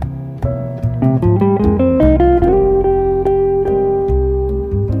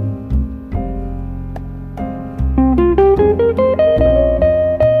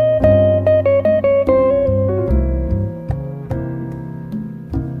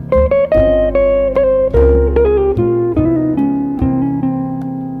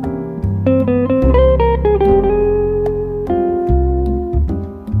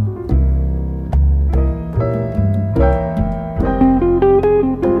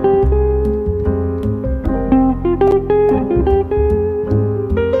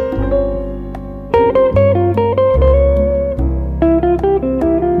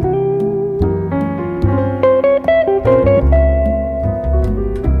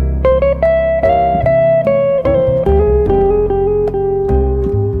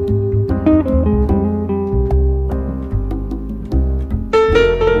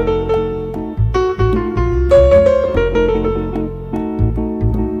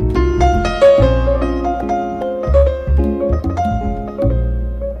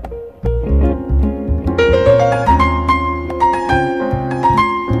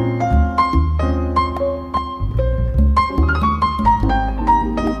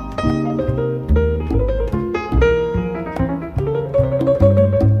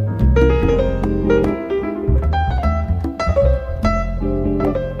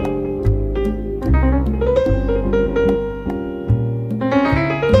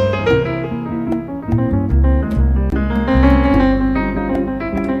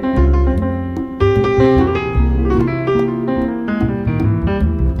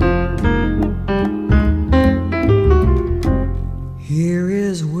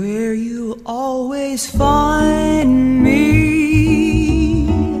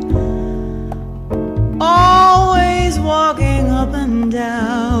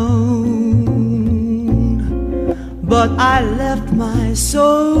down, but I left my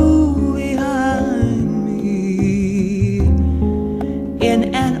soul behind me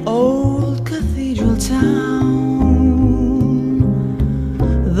in an old cathedral town.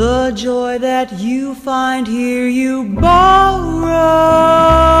 The joy that you find here you borrow.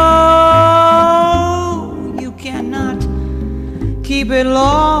 You cannot keep it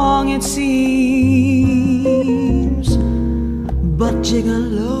long, it seems. But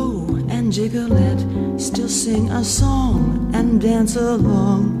Gigolo and Gigolette still sing a song and dance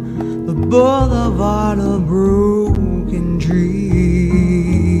along the boulevard of broken dreams.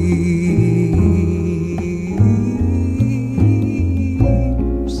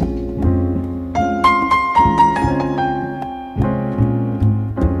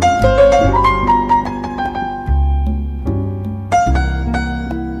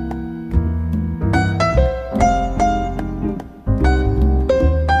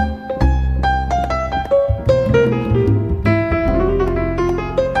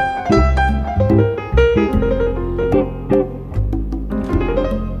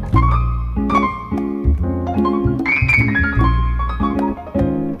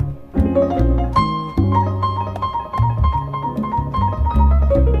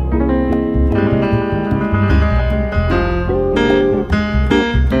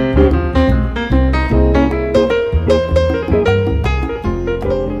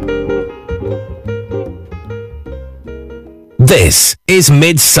 This is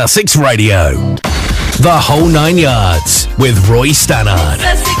Mid-Sussex Radio. The whole 9 yards with Roy Stannard.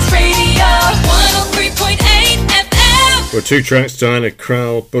 Sussex Radio 103.8 FM. Well, two tracks, Diana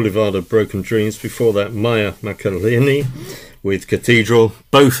Krall, Boulevard of Broken Dreams. Before that, Maya Makalini with Cathedral.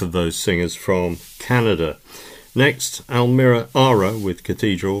 Both of those singers from Canada. Next, Almira Ara with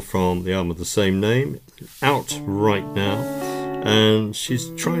Cathedral from the album of the same name. Out right now. And she's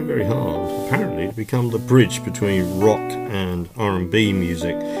trying very hard, apparently, to become the bridge between rock and R&B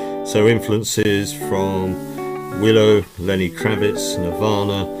music. So influences from Willow, Lenny Kravitz,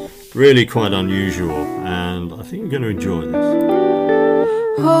 Nirvana, really quite unusual, and I think you're going to enjoy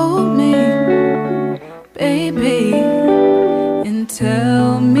this. Hold me, baby, and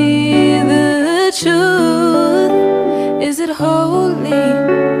tell me the truth. Is it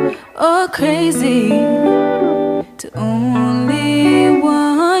holy or crazy to only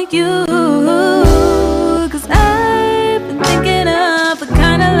want you? 'Cause I've been thinking of the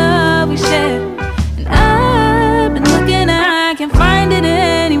kind of love we share, and I've been looking, I can't find it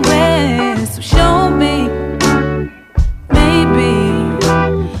anywhere. So show me, maybe,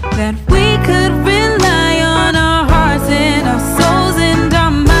 that we could rely on our hearts and our souls and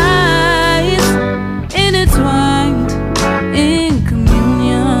our minds intertwined in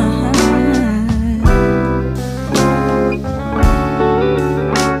communion.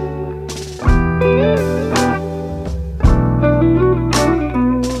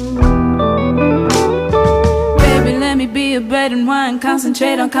 Baby, let me be your bread and wine,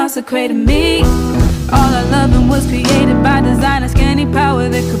 concentrate on consecrating me. All our loving was created by design, ask any power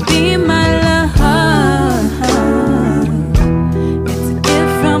that could be my love. It's a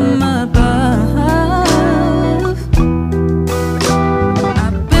gift from above. I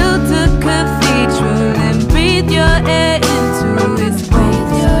built a cathedral and breathed your air into its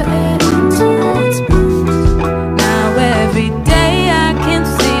bones. Now every day I can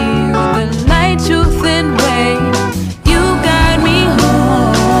see the light, truth, and way. You guide me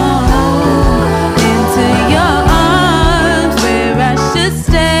home into your arms, where I should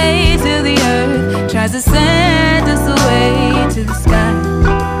stay till the earth tries to send us away to the sky.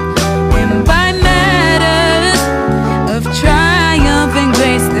 And by matters of triumph and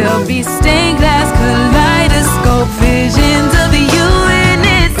grace, there'll be stained glass kaleidoscope visions of you in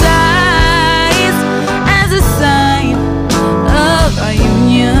its eyes as a sign of our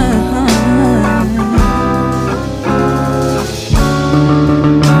union.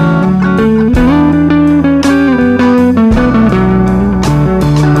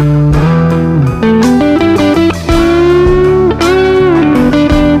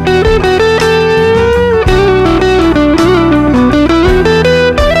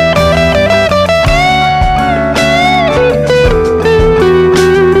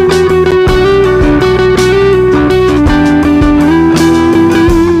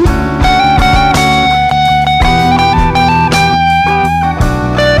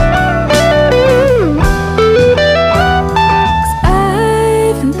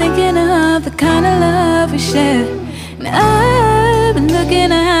 I've been thinking of the kind of love we share, and I've been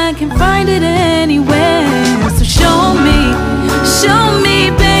looking, I can't find it anywhere. So show me,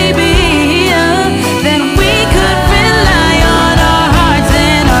 baby, that we could rely on our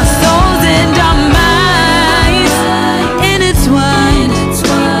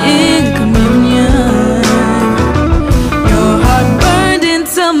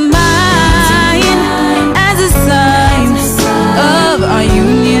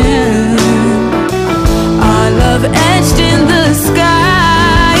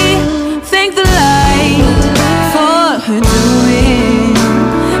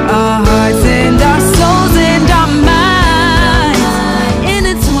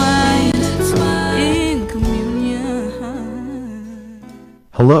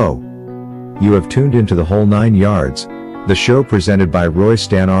Hello. You have tuned into the Whole 9 Yards, the show presented by Roy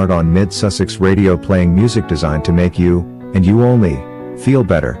Stannard on Mid-Sussex Radio, playing music designed to make you, and you only, feel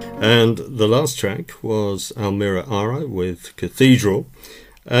better. And the last track was Almira Ara with Cathedral,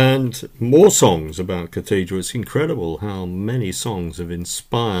 and more songs about Cathedral. It's incredible how many songs have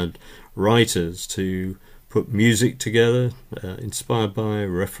inspired writers to put music together, inspired by,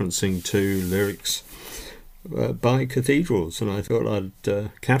 referencing to lyrics by cathedrals, and I thought I'd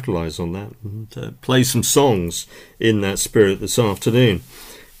capitalise on that and play some songs in that spirit this afternoon.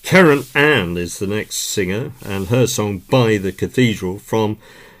 Karen Ann is the next singer, and her song By the Cathedral from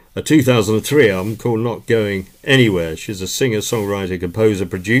a 2003 album called Not Going Anywhere. She's a singer, songwriter, composer,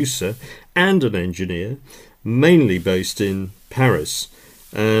 producer and an engineer, mainly based in Paris,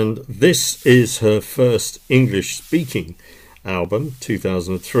 and this is her first English speaking album,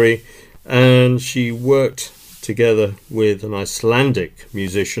 2003, and she worked together with an Icelandic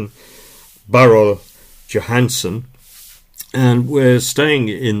musician, Barol Johansson, and we're staying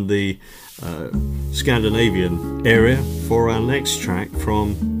in the Scandinavian area for our next track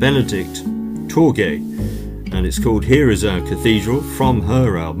from Benedict Torgay, and it's called Here Is Our Cathedral from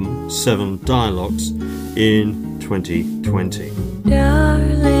her album 7 Dialogues in 2020.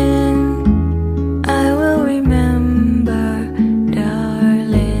 Darling, I will remember,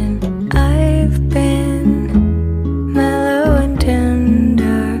 darling, I've been mellow and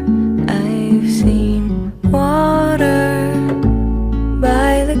tender, I've seen water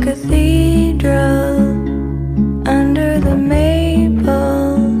by the cathedral, under the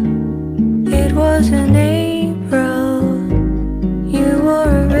maple, it was an April, you wore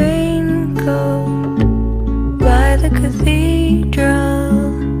a raincoat by the cathedral.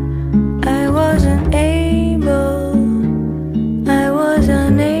 I wasn't able, I was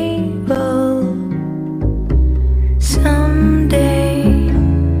unable. Someday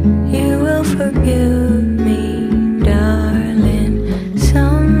you will forgive me, darling.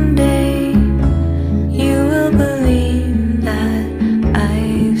 Someday you will believe that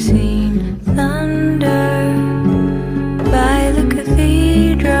I've seen thunder by the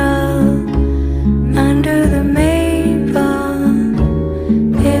cathedral, under the maple,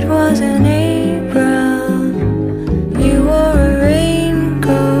 it was an April, you wore a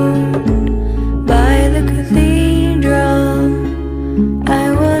raincoat by the cathedral,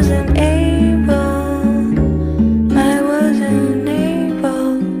 I wasn't able, I wasn't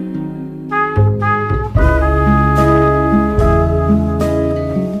able.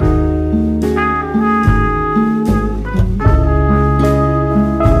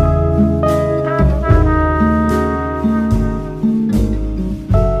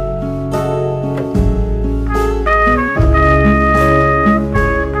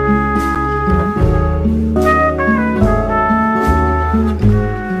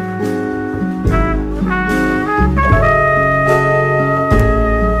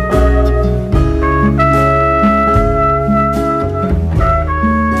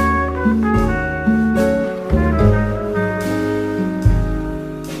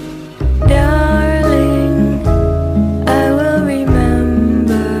 Darling, I will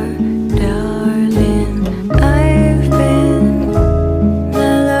remember, darling, I've been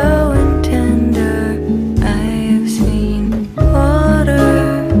mellow and tender, I've seen water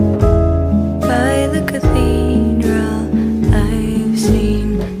by the cathedral, I've seen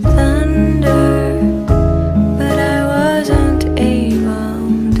thunder, but I wasn't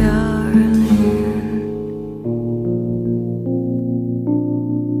able, darling.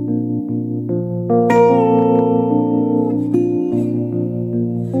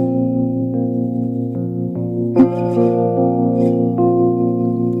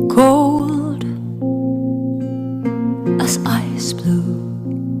 Cold as ice blue,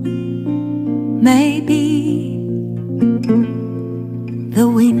 maybe the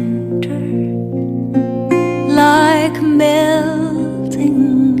winter, like melting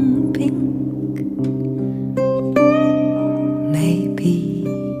pink, maybe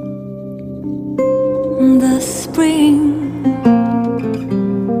the spring,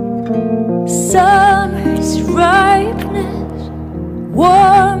 summer's ripeness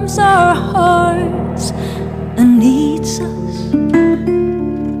warms our hearts and needs us.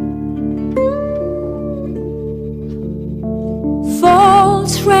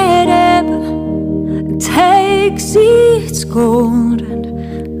 Fall's red ebb takes its gold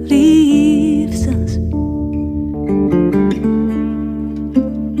and leaves us,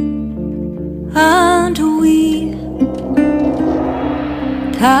 and we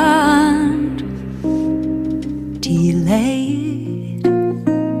can't delay it.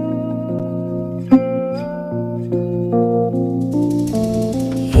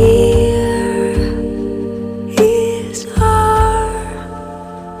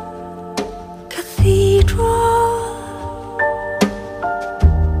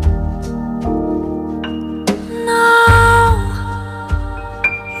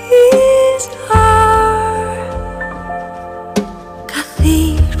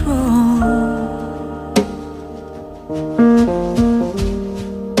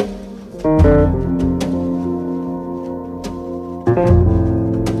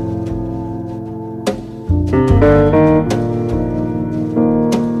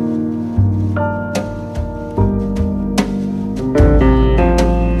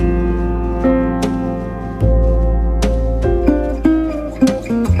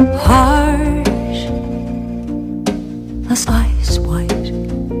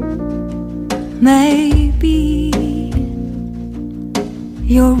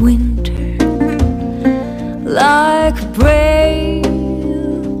 your winter like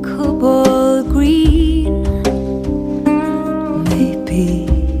pale cobalt green. Maybe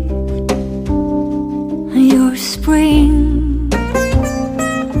your spring,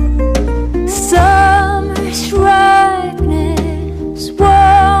 summer's ripeness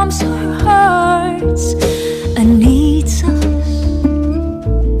warms our hearts and needs us.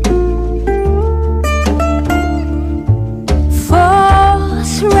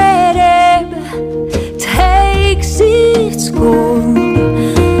 Fall's red ebb takes its gold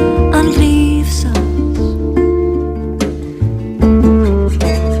and leaves us.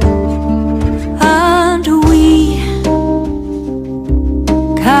 And we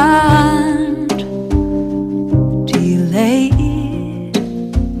can't delay it.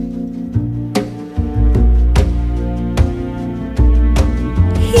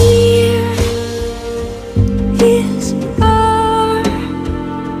 Here is our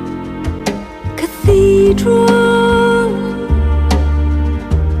cathedral.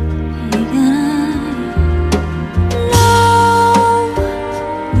 Now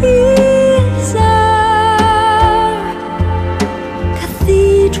is our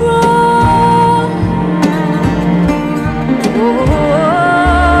cathedral. Here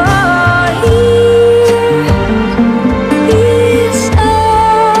is our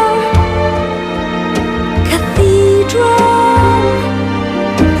cathedral.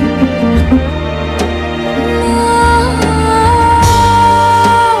 Now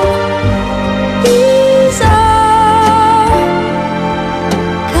is our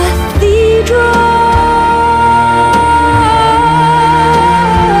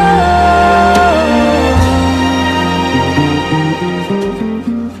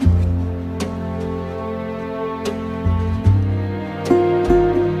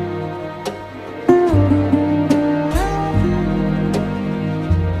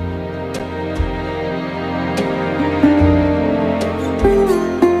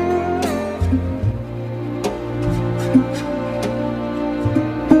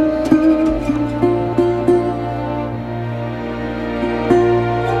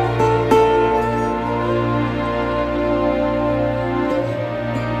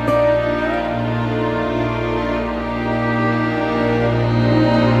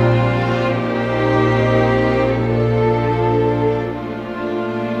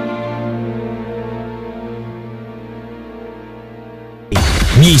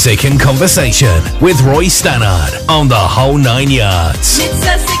Music and conversation with Roy Stannard on the whole 9 yards. Mid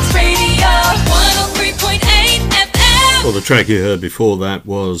Sussex Radio 103.8 FM. Well, the track you heard before that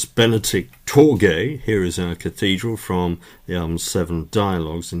was Benedict Torgay, Here Is Our Cathedral, from the album Seven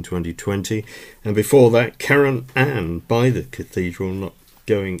Dialogues in 2020. And before that, Karen Ann by the Cathedral, Not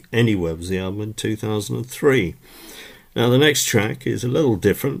Going Anywhere, was the album in 2003. Now, the next track is a little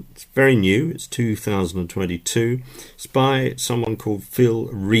different. It's very new. It's 2022. It's by someone called Phil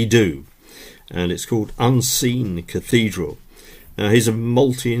Redo, and it's called Unseen Cathedral. Now, he's a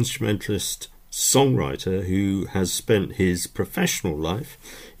multi-instrumentalist songwriter who has spent his professional life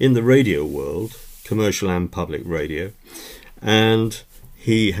in the radio world, commercial and public radio, and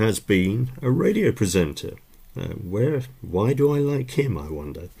he has been a radio presenter. Why do I like him, I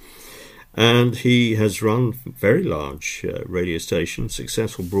wonder? And he has run very large radio stations,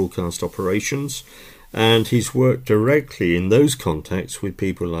 successful broadcast operations, and he's worked directly in those contacts with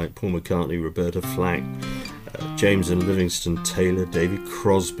people like Paul McCartney, Roberta Flack, James and Livingston Taylor, David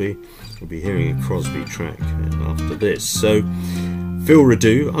Crosby. We'll be hearing a Crosby track after this. So, Phil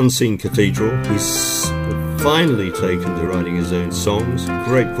Redo, Unseen Cathedral. He's finally taken to writing his own songs.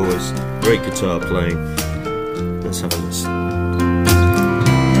 Great voice, great guitar playing. Let's have a listen.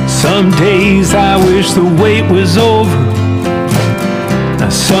 Some days I wish the wait was over.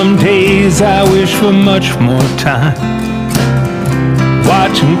 Some days I wish for much more time.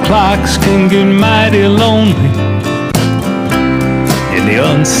 Watching clocks can get mighty lonely in the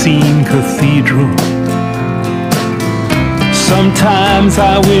unseen cathedral. Sometimes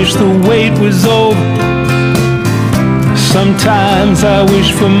I wish the wait was over. Sometimes I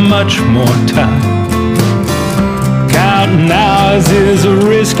wish for much more time. Counting hours is a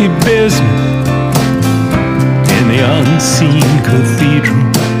risky business in the unseen cathedral.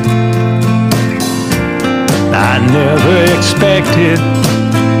 I never expected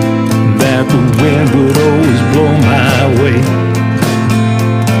that the wind would always blow my way.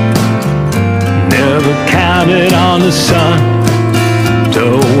 Never counted on the sun to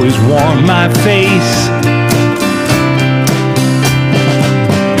always warm my face.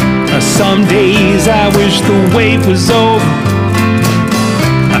 Some days I wish the wait was over.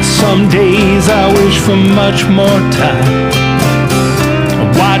 Some days I wish for much more time.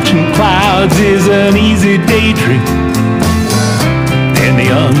 Watching clouds is an easy daydream in the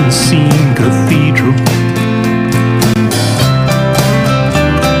unseen cathedral.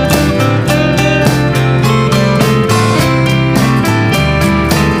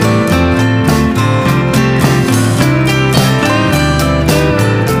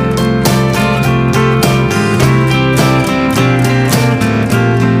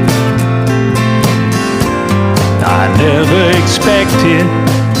 Never expected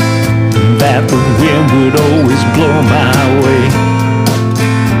that the wind would always blow my way.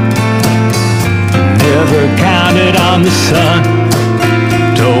 Never counted on the sun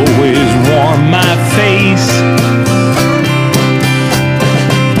to always warm my face.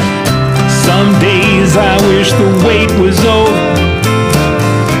 Some days I wish the wait was over.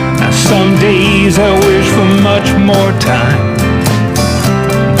 Some days I wish for much more time.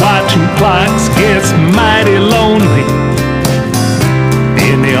 Watching clocks gets mighty lonely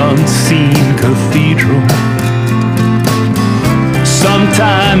in the unseen cathedral.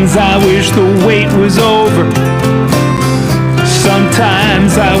 Sometimes I wish the wait was over.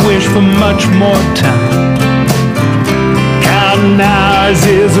 Sometimes I wish for much more time. Counting hours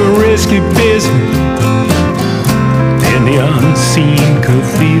is a risky business in the unseen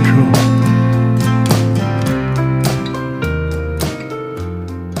cathedral.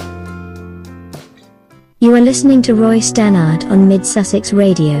 You are listening to Roy Stannard on Mid-Sussex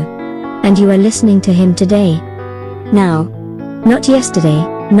Radio. And you are listening to him today. Now. Not yesterday,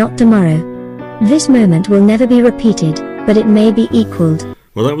 not tomorrow. This moment will never be repeated, but it may be equalled.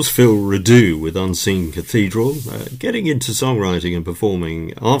 Well, that was Phil Redu with Unseen Cathedral, getting into songwriting and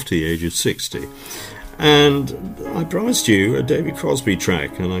performing after the age of 60. And I promised you a David Crosby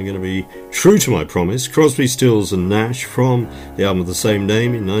track, and I'm going to be true to my promise. Crosby, Stills and Nash, from the album of the same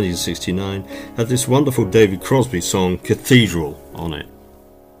name in 1969, had this wonderful David Crosby song, Cathedral, on it.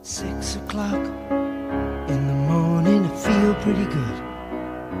 6 o'clock in the morning, I feel pretty good.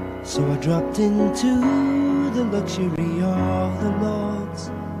 So I dropped into the luxury of the lords,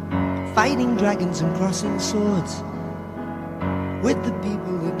 fighting dragons and crossing swords with the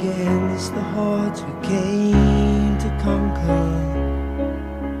people against the hordes who came to conquer.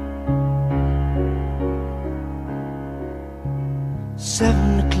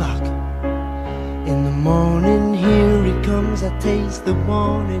 Seven o'clock in the morning, here it comes, I taste the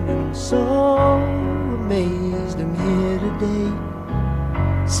warning, and I'm so amazed I'm here today,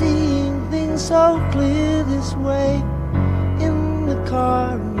 seeing things so clear this way, in the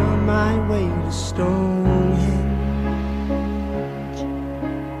car and on my way to Stonehenge.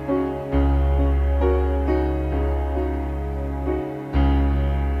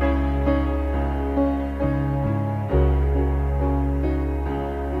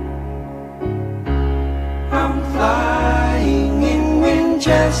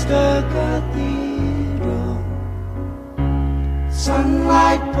 Winchester Cathedral,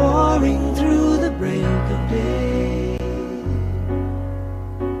 sunlight pouring through the break of day.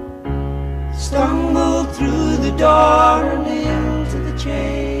 Stumbled through the door and into the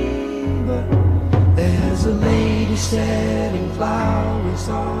chamber. There's a lady setting flowers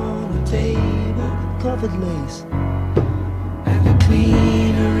on a table with covered lace, and a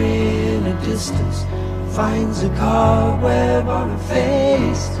cleaner in a distance finds a cobweb on her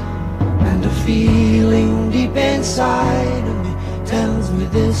face, and a feeling deep inside of me tells me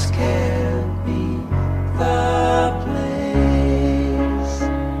this can't be the place.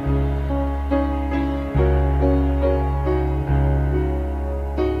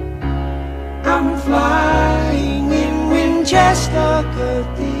 I'm flying in Winchester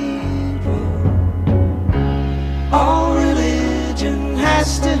Cathedral. All religion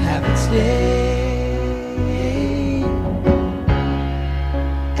has to have its day.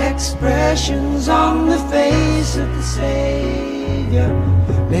 Expressions on the face of the Savior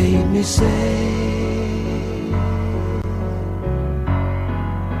made me say,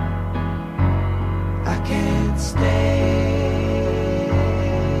 I can't stay.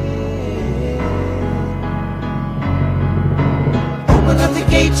 Open up the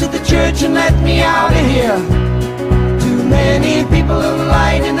gates of the church and let me out of here. Too many people have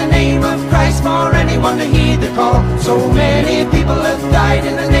lied in the name of Christ for anyone to heed the call. So many people have died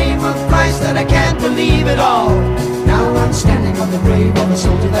in the name of Christ that I can't believe it all. Now I'm standing on the grave of a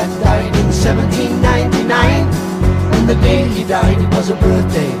soldier that died in 1799. And the day he died it was a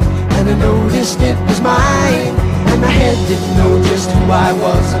birthday, and I noticed it was mine. And my head didn't know just who I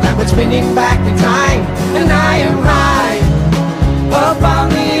was, and I went spinning back in time. And I am high up on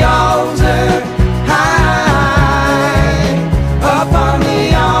the altar, high up on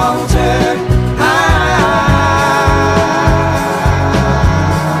the altar, high.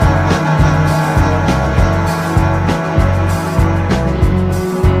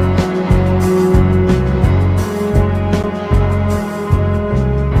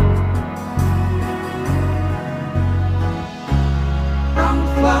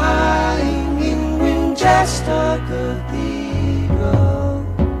 just a cathedral.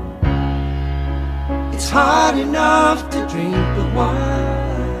 It's hard enough to drink the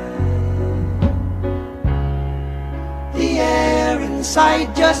wine. The air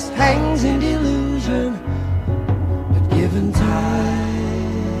inside just hangs in delusion, but given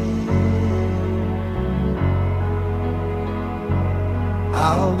time,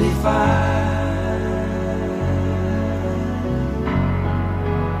 I'll be fine.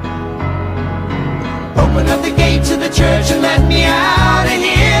 Open up the gates of the church and let me out of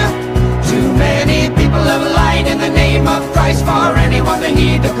here. Too many people have lied in the name of Christ for anyone to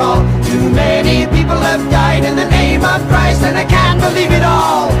heed the call. Too many people have died in the name of Christ, and I can't believe it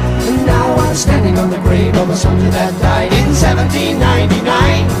all. And now I'm standing on the grave of a soldier that died in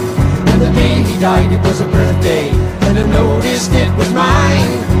 1799. And the day he died, it was a birthday, and I noticed it was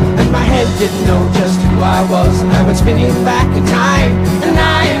mine. And my head didn't know just who I was, and I went spinning back in time. And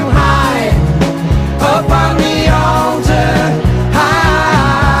I am high up on the altar,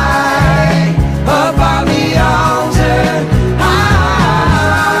 high up on the altar,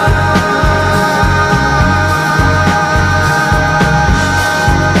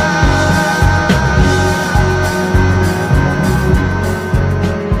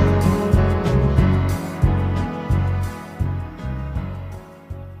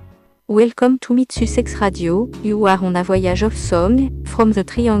 Welcome to Mid Sussex Radio. You are on a voyage of song, from the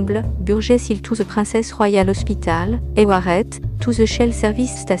Triangle, Burgess Hill to the Princess Royal Hospital, Ewaret, to the Shell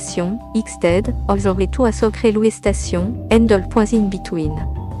Service Station, Ixted, all the way to a Soc Railway Station, and all points in between.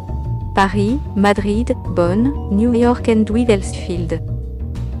 Paris, Madrid, Bonn, New York and Wellsfield.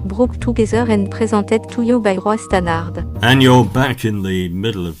 Brought together and presented to you by Roy Stannard. And you're back in the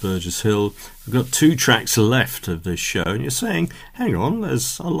middle of Burgess Hill. We've got 2 tracks left of this show, and you're saying, hang on,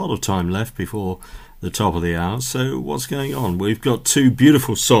 there's a lot of time left before the top of the hour, so what's going on? We've got 2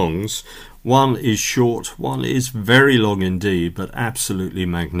 beautiful songs. One is short, one is very long indeed, but absolutely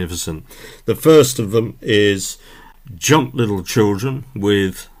magnificent. The first of them is Jump Little Children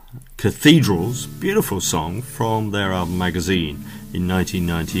with Cathedral's beautiful song from their album Magazine in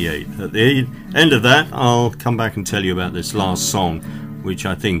 1998. At the end of that, I'll come back and tell you about this last song, which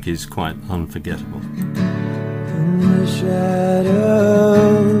I think is quite unforgettable. In the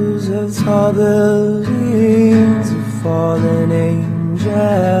shadows of tall buildings, of fallen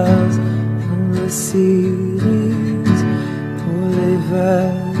angels on the ceilings,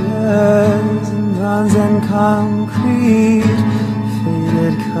 boulevards and bronze and concrete,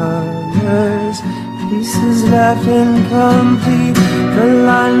 faded colors, pieces left incomplete. The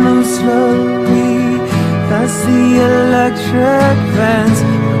line moves slowly past the electric fence,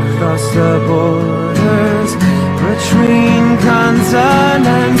 across the borders between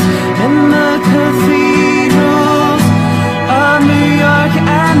continents. In the cathedrals of New York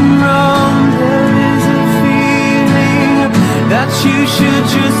and Rome, there is a feeling that you should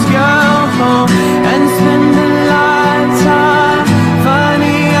just go home and spend a lifetime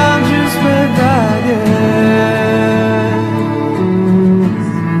finding out just where that is.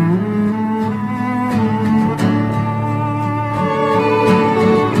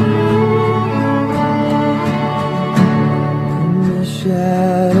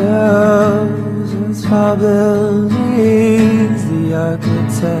 Tall buildings, the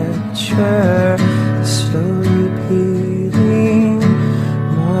architecture is slowly peeling,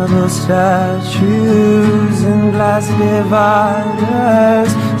 marble statues and glass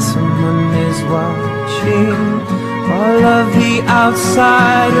dividers. Someone is watching all of the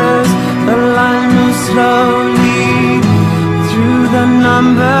outsiders. The line moves slowly through the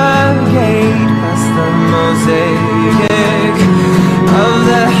number gate, past the mosaic of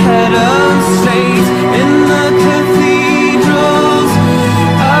the head of state. In the cathedrals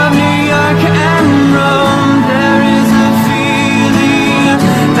of New York and Rome, there is a feeling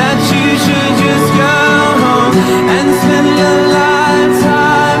that you should just go home and spend your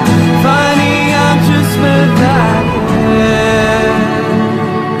lifetime finding out just where that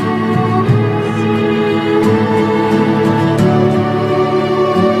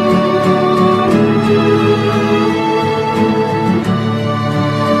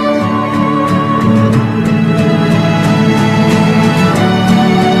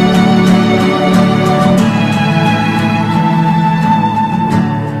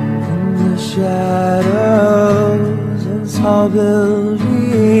tall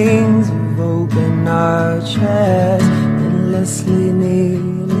buildings of open arches, endlessly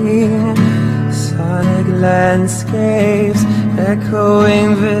kneeling, sonic landscapes,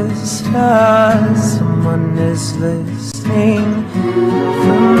 echoing vistas. Someone is listening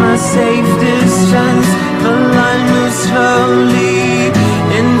from a safe distance. The line moves slowly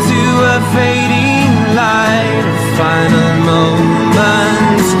into a fading light.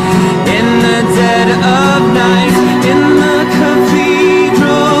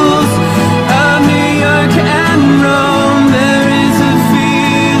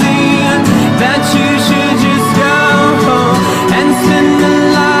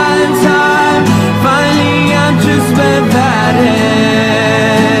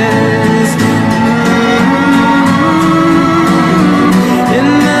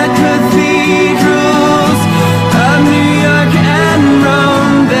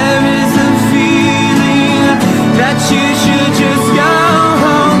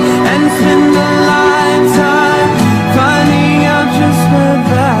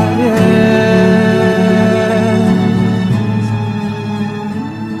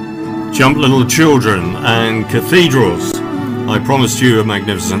 Jump Little Children and Cathedrals. I promised you a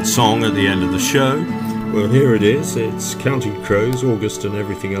magnificent song at the end of the show. Well, here it is. It's Counting Crows, August and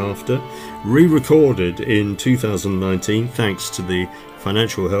Everything After, re-recorded in 2019 thanks to the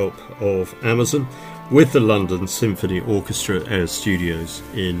financial help of Amazon with the London Symphony Orchestra Air Studios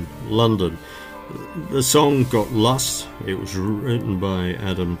in London. The song got Lust. It was written by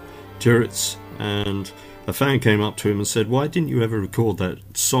Adam Duritz, and a fan came up to him and said, "Why didn't you ever record that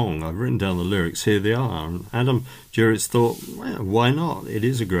song? I've written down the lyrics, here they are." And Adam Duritz thought, well, why not? It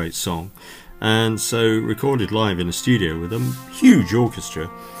is a great song. And so recorded live in a studio with a huge orchestra.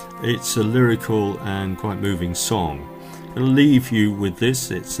 It's a lyrical and quite moving song. I'll leave you with this.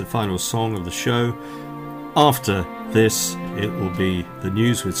 It's the final song of the show. After this, it will be the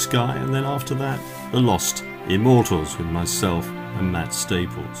news with Sky, and then after that, the Lost Immortals with myself and Matt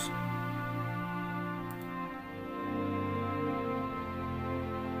Staples.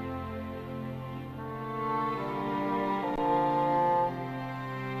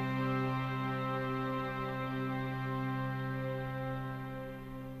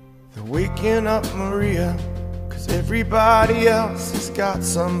 They're waking up Maria, 'cause everybody else has got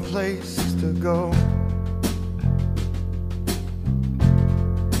some place to go.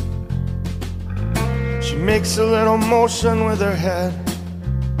 She makes a little motion with her head,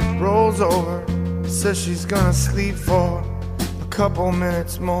 rolls over, says she's gonna sleep for a couple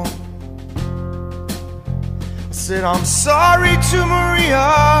minutes more. I said, I'm sorry to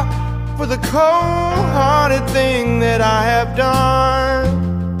Maria for the cold-hearted thing that I have done.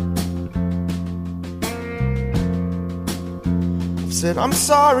 I said, I'm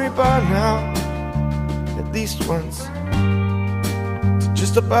sorry by now, at least once, to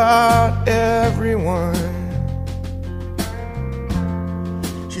just about everyone.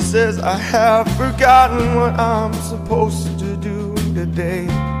 She says, I have forgotten what I'm supposed to do today,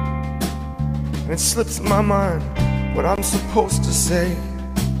 and it slips my mind what I'm supposed to say.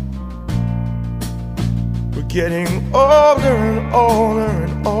 We're getting older and older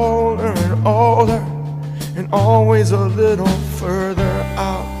and older and older, and always a little further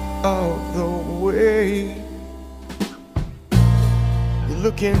out of the way. You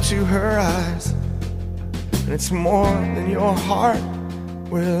look into her eyes, and it's more than your heart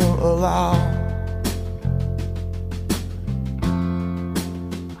will allow.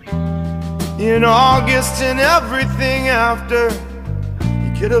 In August and everything after, you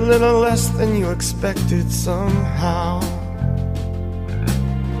get a little less than you expected somehow.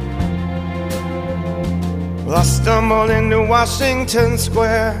 Well, I stumbled into Washington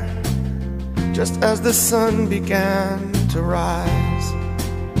Square just as the sun began to rise,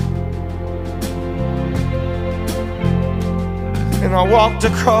 and I walked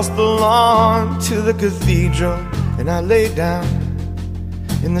across the lawn to the cathedral, and I lay down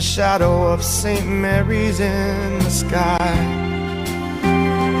in the shadow of St. Mary's in the sky.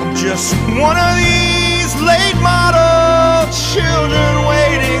 I'm just one of these late model children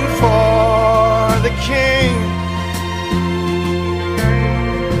waiting for the king.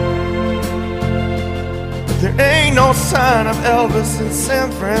 But there ain't no sign of Elvis in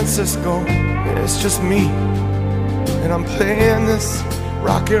San Francisco. It's just me, and I'm playing this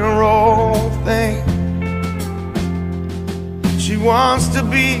rock and roll thing. She wants to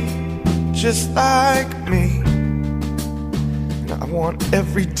be just like me, and I want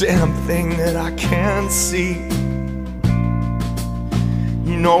every damn thing that I can see.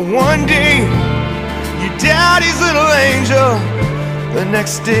 You know, one day you're daddy's little angel, the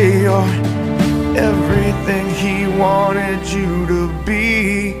next day you're everything he wanted you to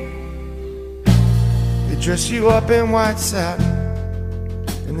be. They dress you up in white satin,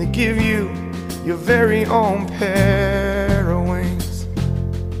 and they give you your very own pair of wings.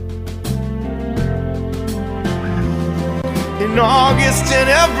 In August and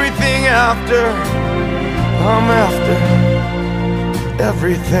everything after, I'm after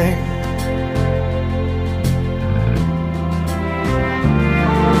everything.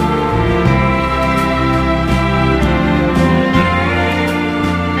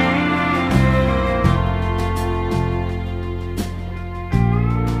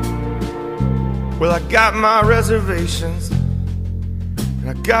 Well, I got my reservations, and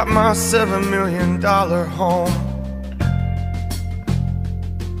I got my $7 million home.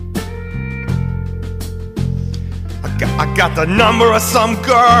 I got the number of some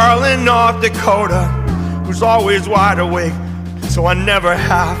girl in North Dakota who's always wide awake, so I never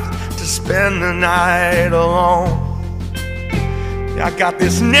have to spend the night alone. Yeah, I got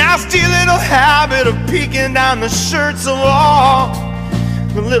this nasty little habit of peeking down the shirts of all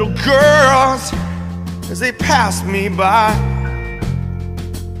the little girls as they pass me by.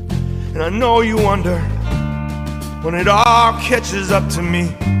 And I know you wonder when it all catches up to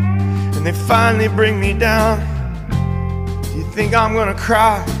me and they finally bring me down. Do you think I'm gonna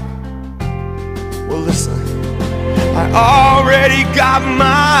cry? Well, listen, I already got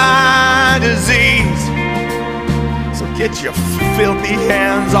my disease, so get your filthy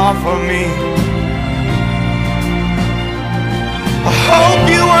hands off of me. I hope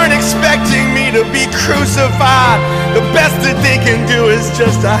you weren't expecting me to be crucified. The best that they can do is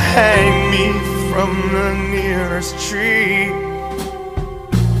just to hang me from the nearest tree.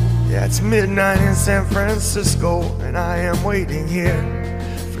 Yeah, it's midnight in San Francisco, and I am waiting here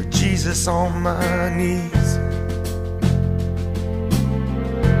for Jesus on my knees.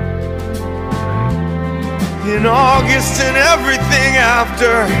 In August and everything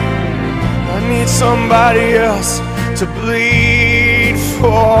after, I need somebody else to bleed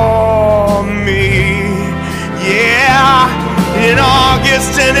for me. Yeah, in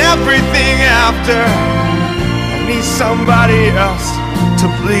August and everything after, I need somebody else to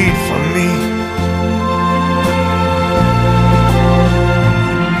bleed for me.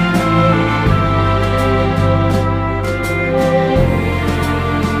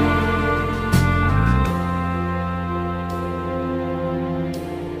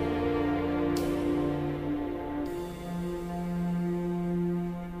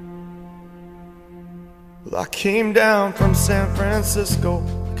 Well, I came down from San Francisco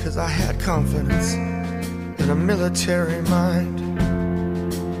because I had confidence in a military mind.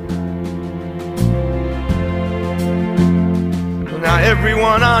 Well, now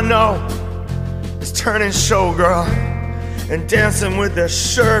everyone I know is turning showgirl and dancing with their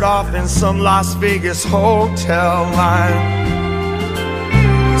shirt off in some Las Vegas hotel line.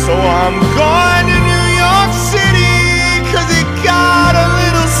 So I'm going to New York City 'cause it got a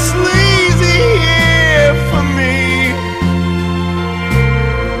little sleazy here for me.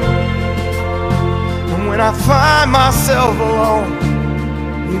 And when I find myself alone,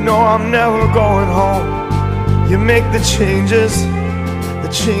 you know I'm never going home. You make the changes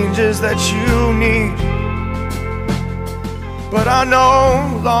that you need. But I no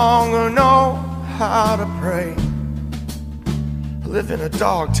longer know how to pray. I live in a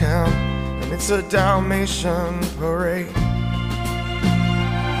dog town, and it's a Dalmatian parade.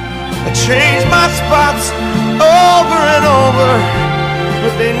 I change my spots over and over,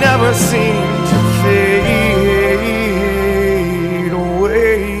 but they never seem to fade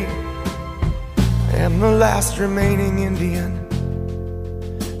away. I am the last remaining Indian,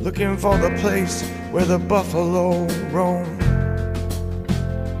 looking for the place where the buffalo roam.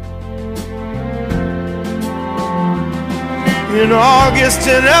 In August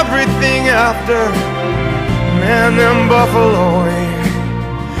and everything after, man, them buffalo ain't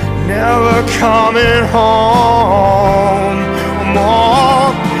never coming home.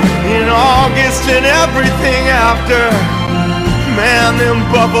 More. In August and everything after, man, them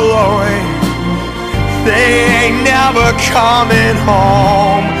buffalo they ain't never coming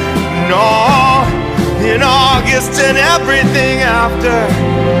home. No. In August and everything after,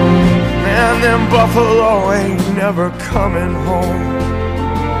 man, them buffalo ain't never coming home.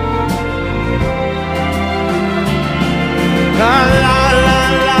 La la la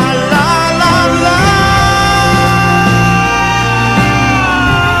la la la la.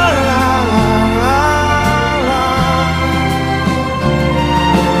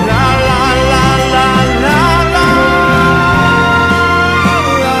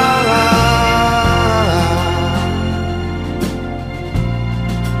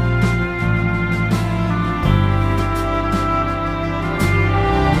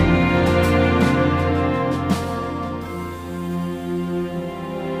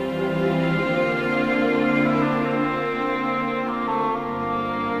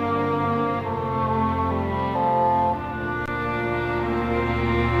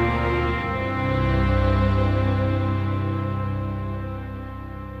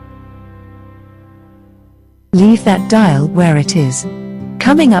 Leave that dial where it is.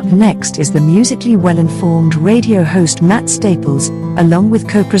 Coming up next is the musically well-informed radio host Matt Staples, along with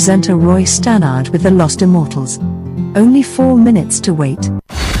co-presenter Roy Stannard with the Lost Immortals. Only 4 minutes to wait.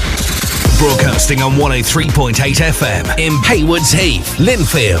 Broadcasting on 103.8 FM in Haywards Heath,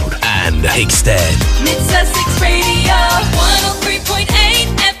 Linfield and Hickstead. Mid-Sussex Radio, 103.8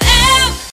 FM.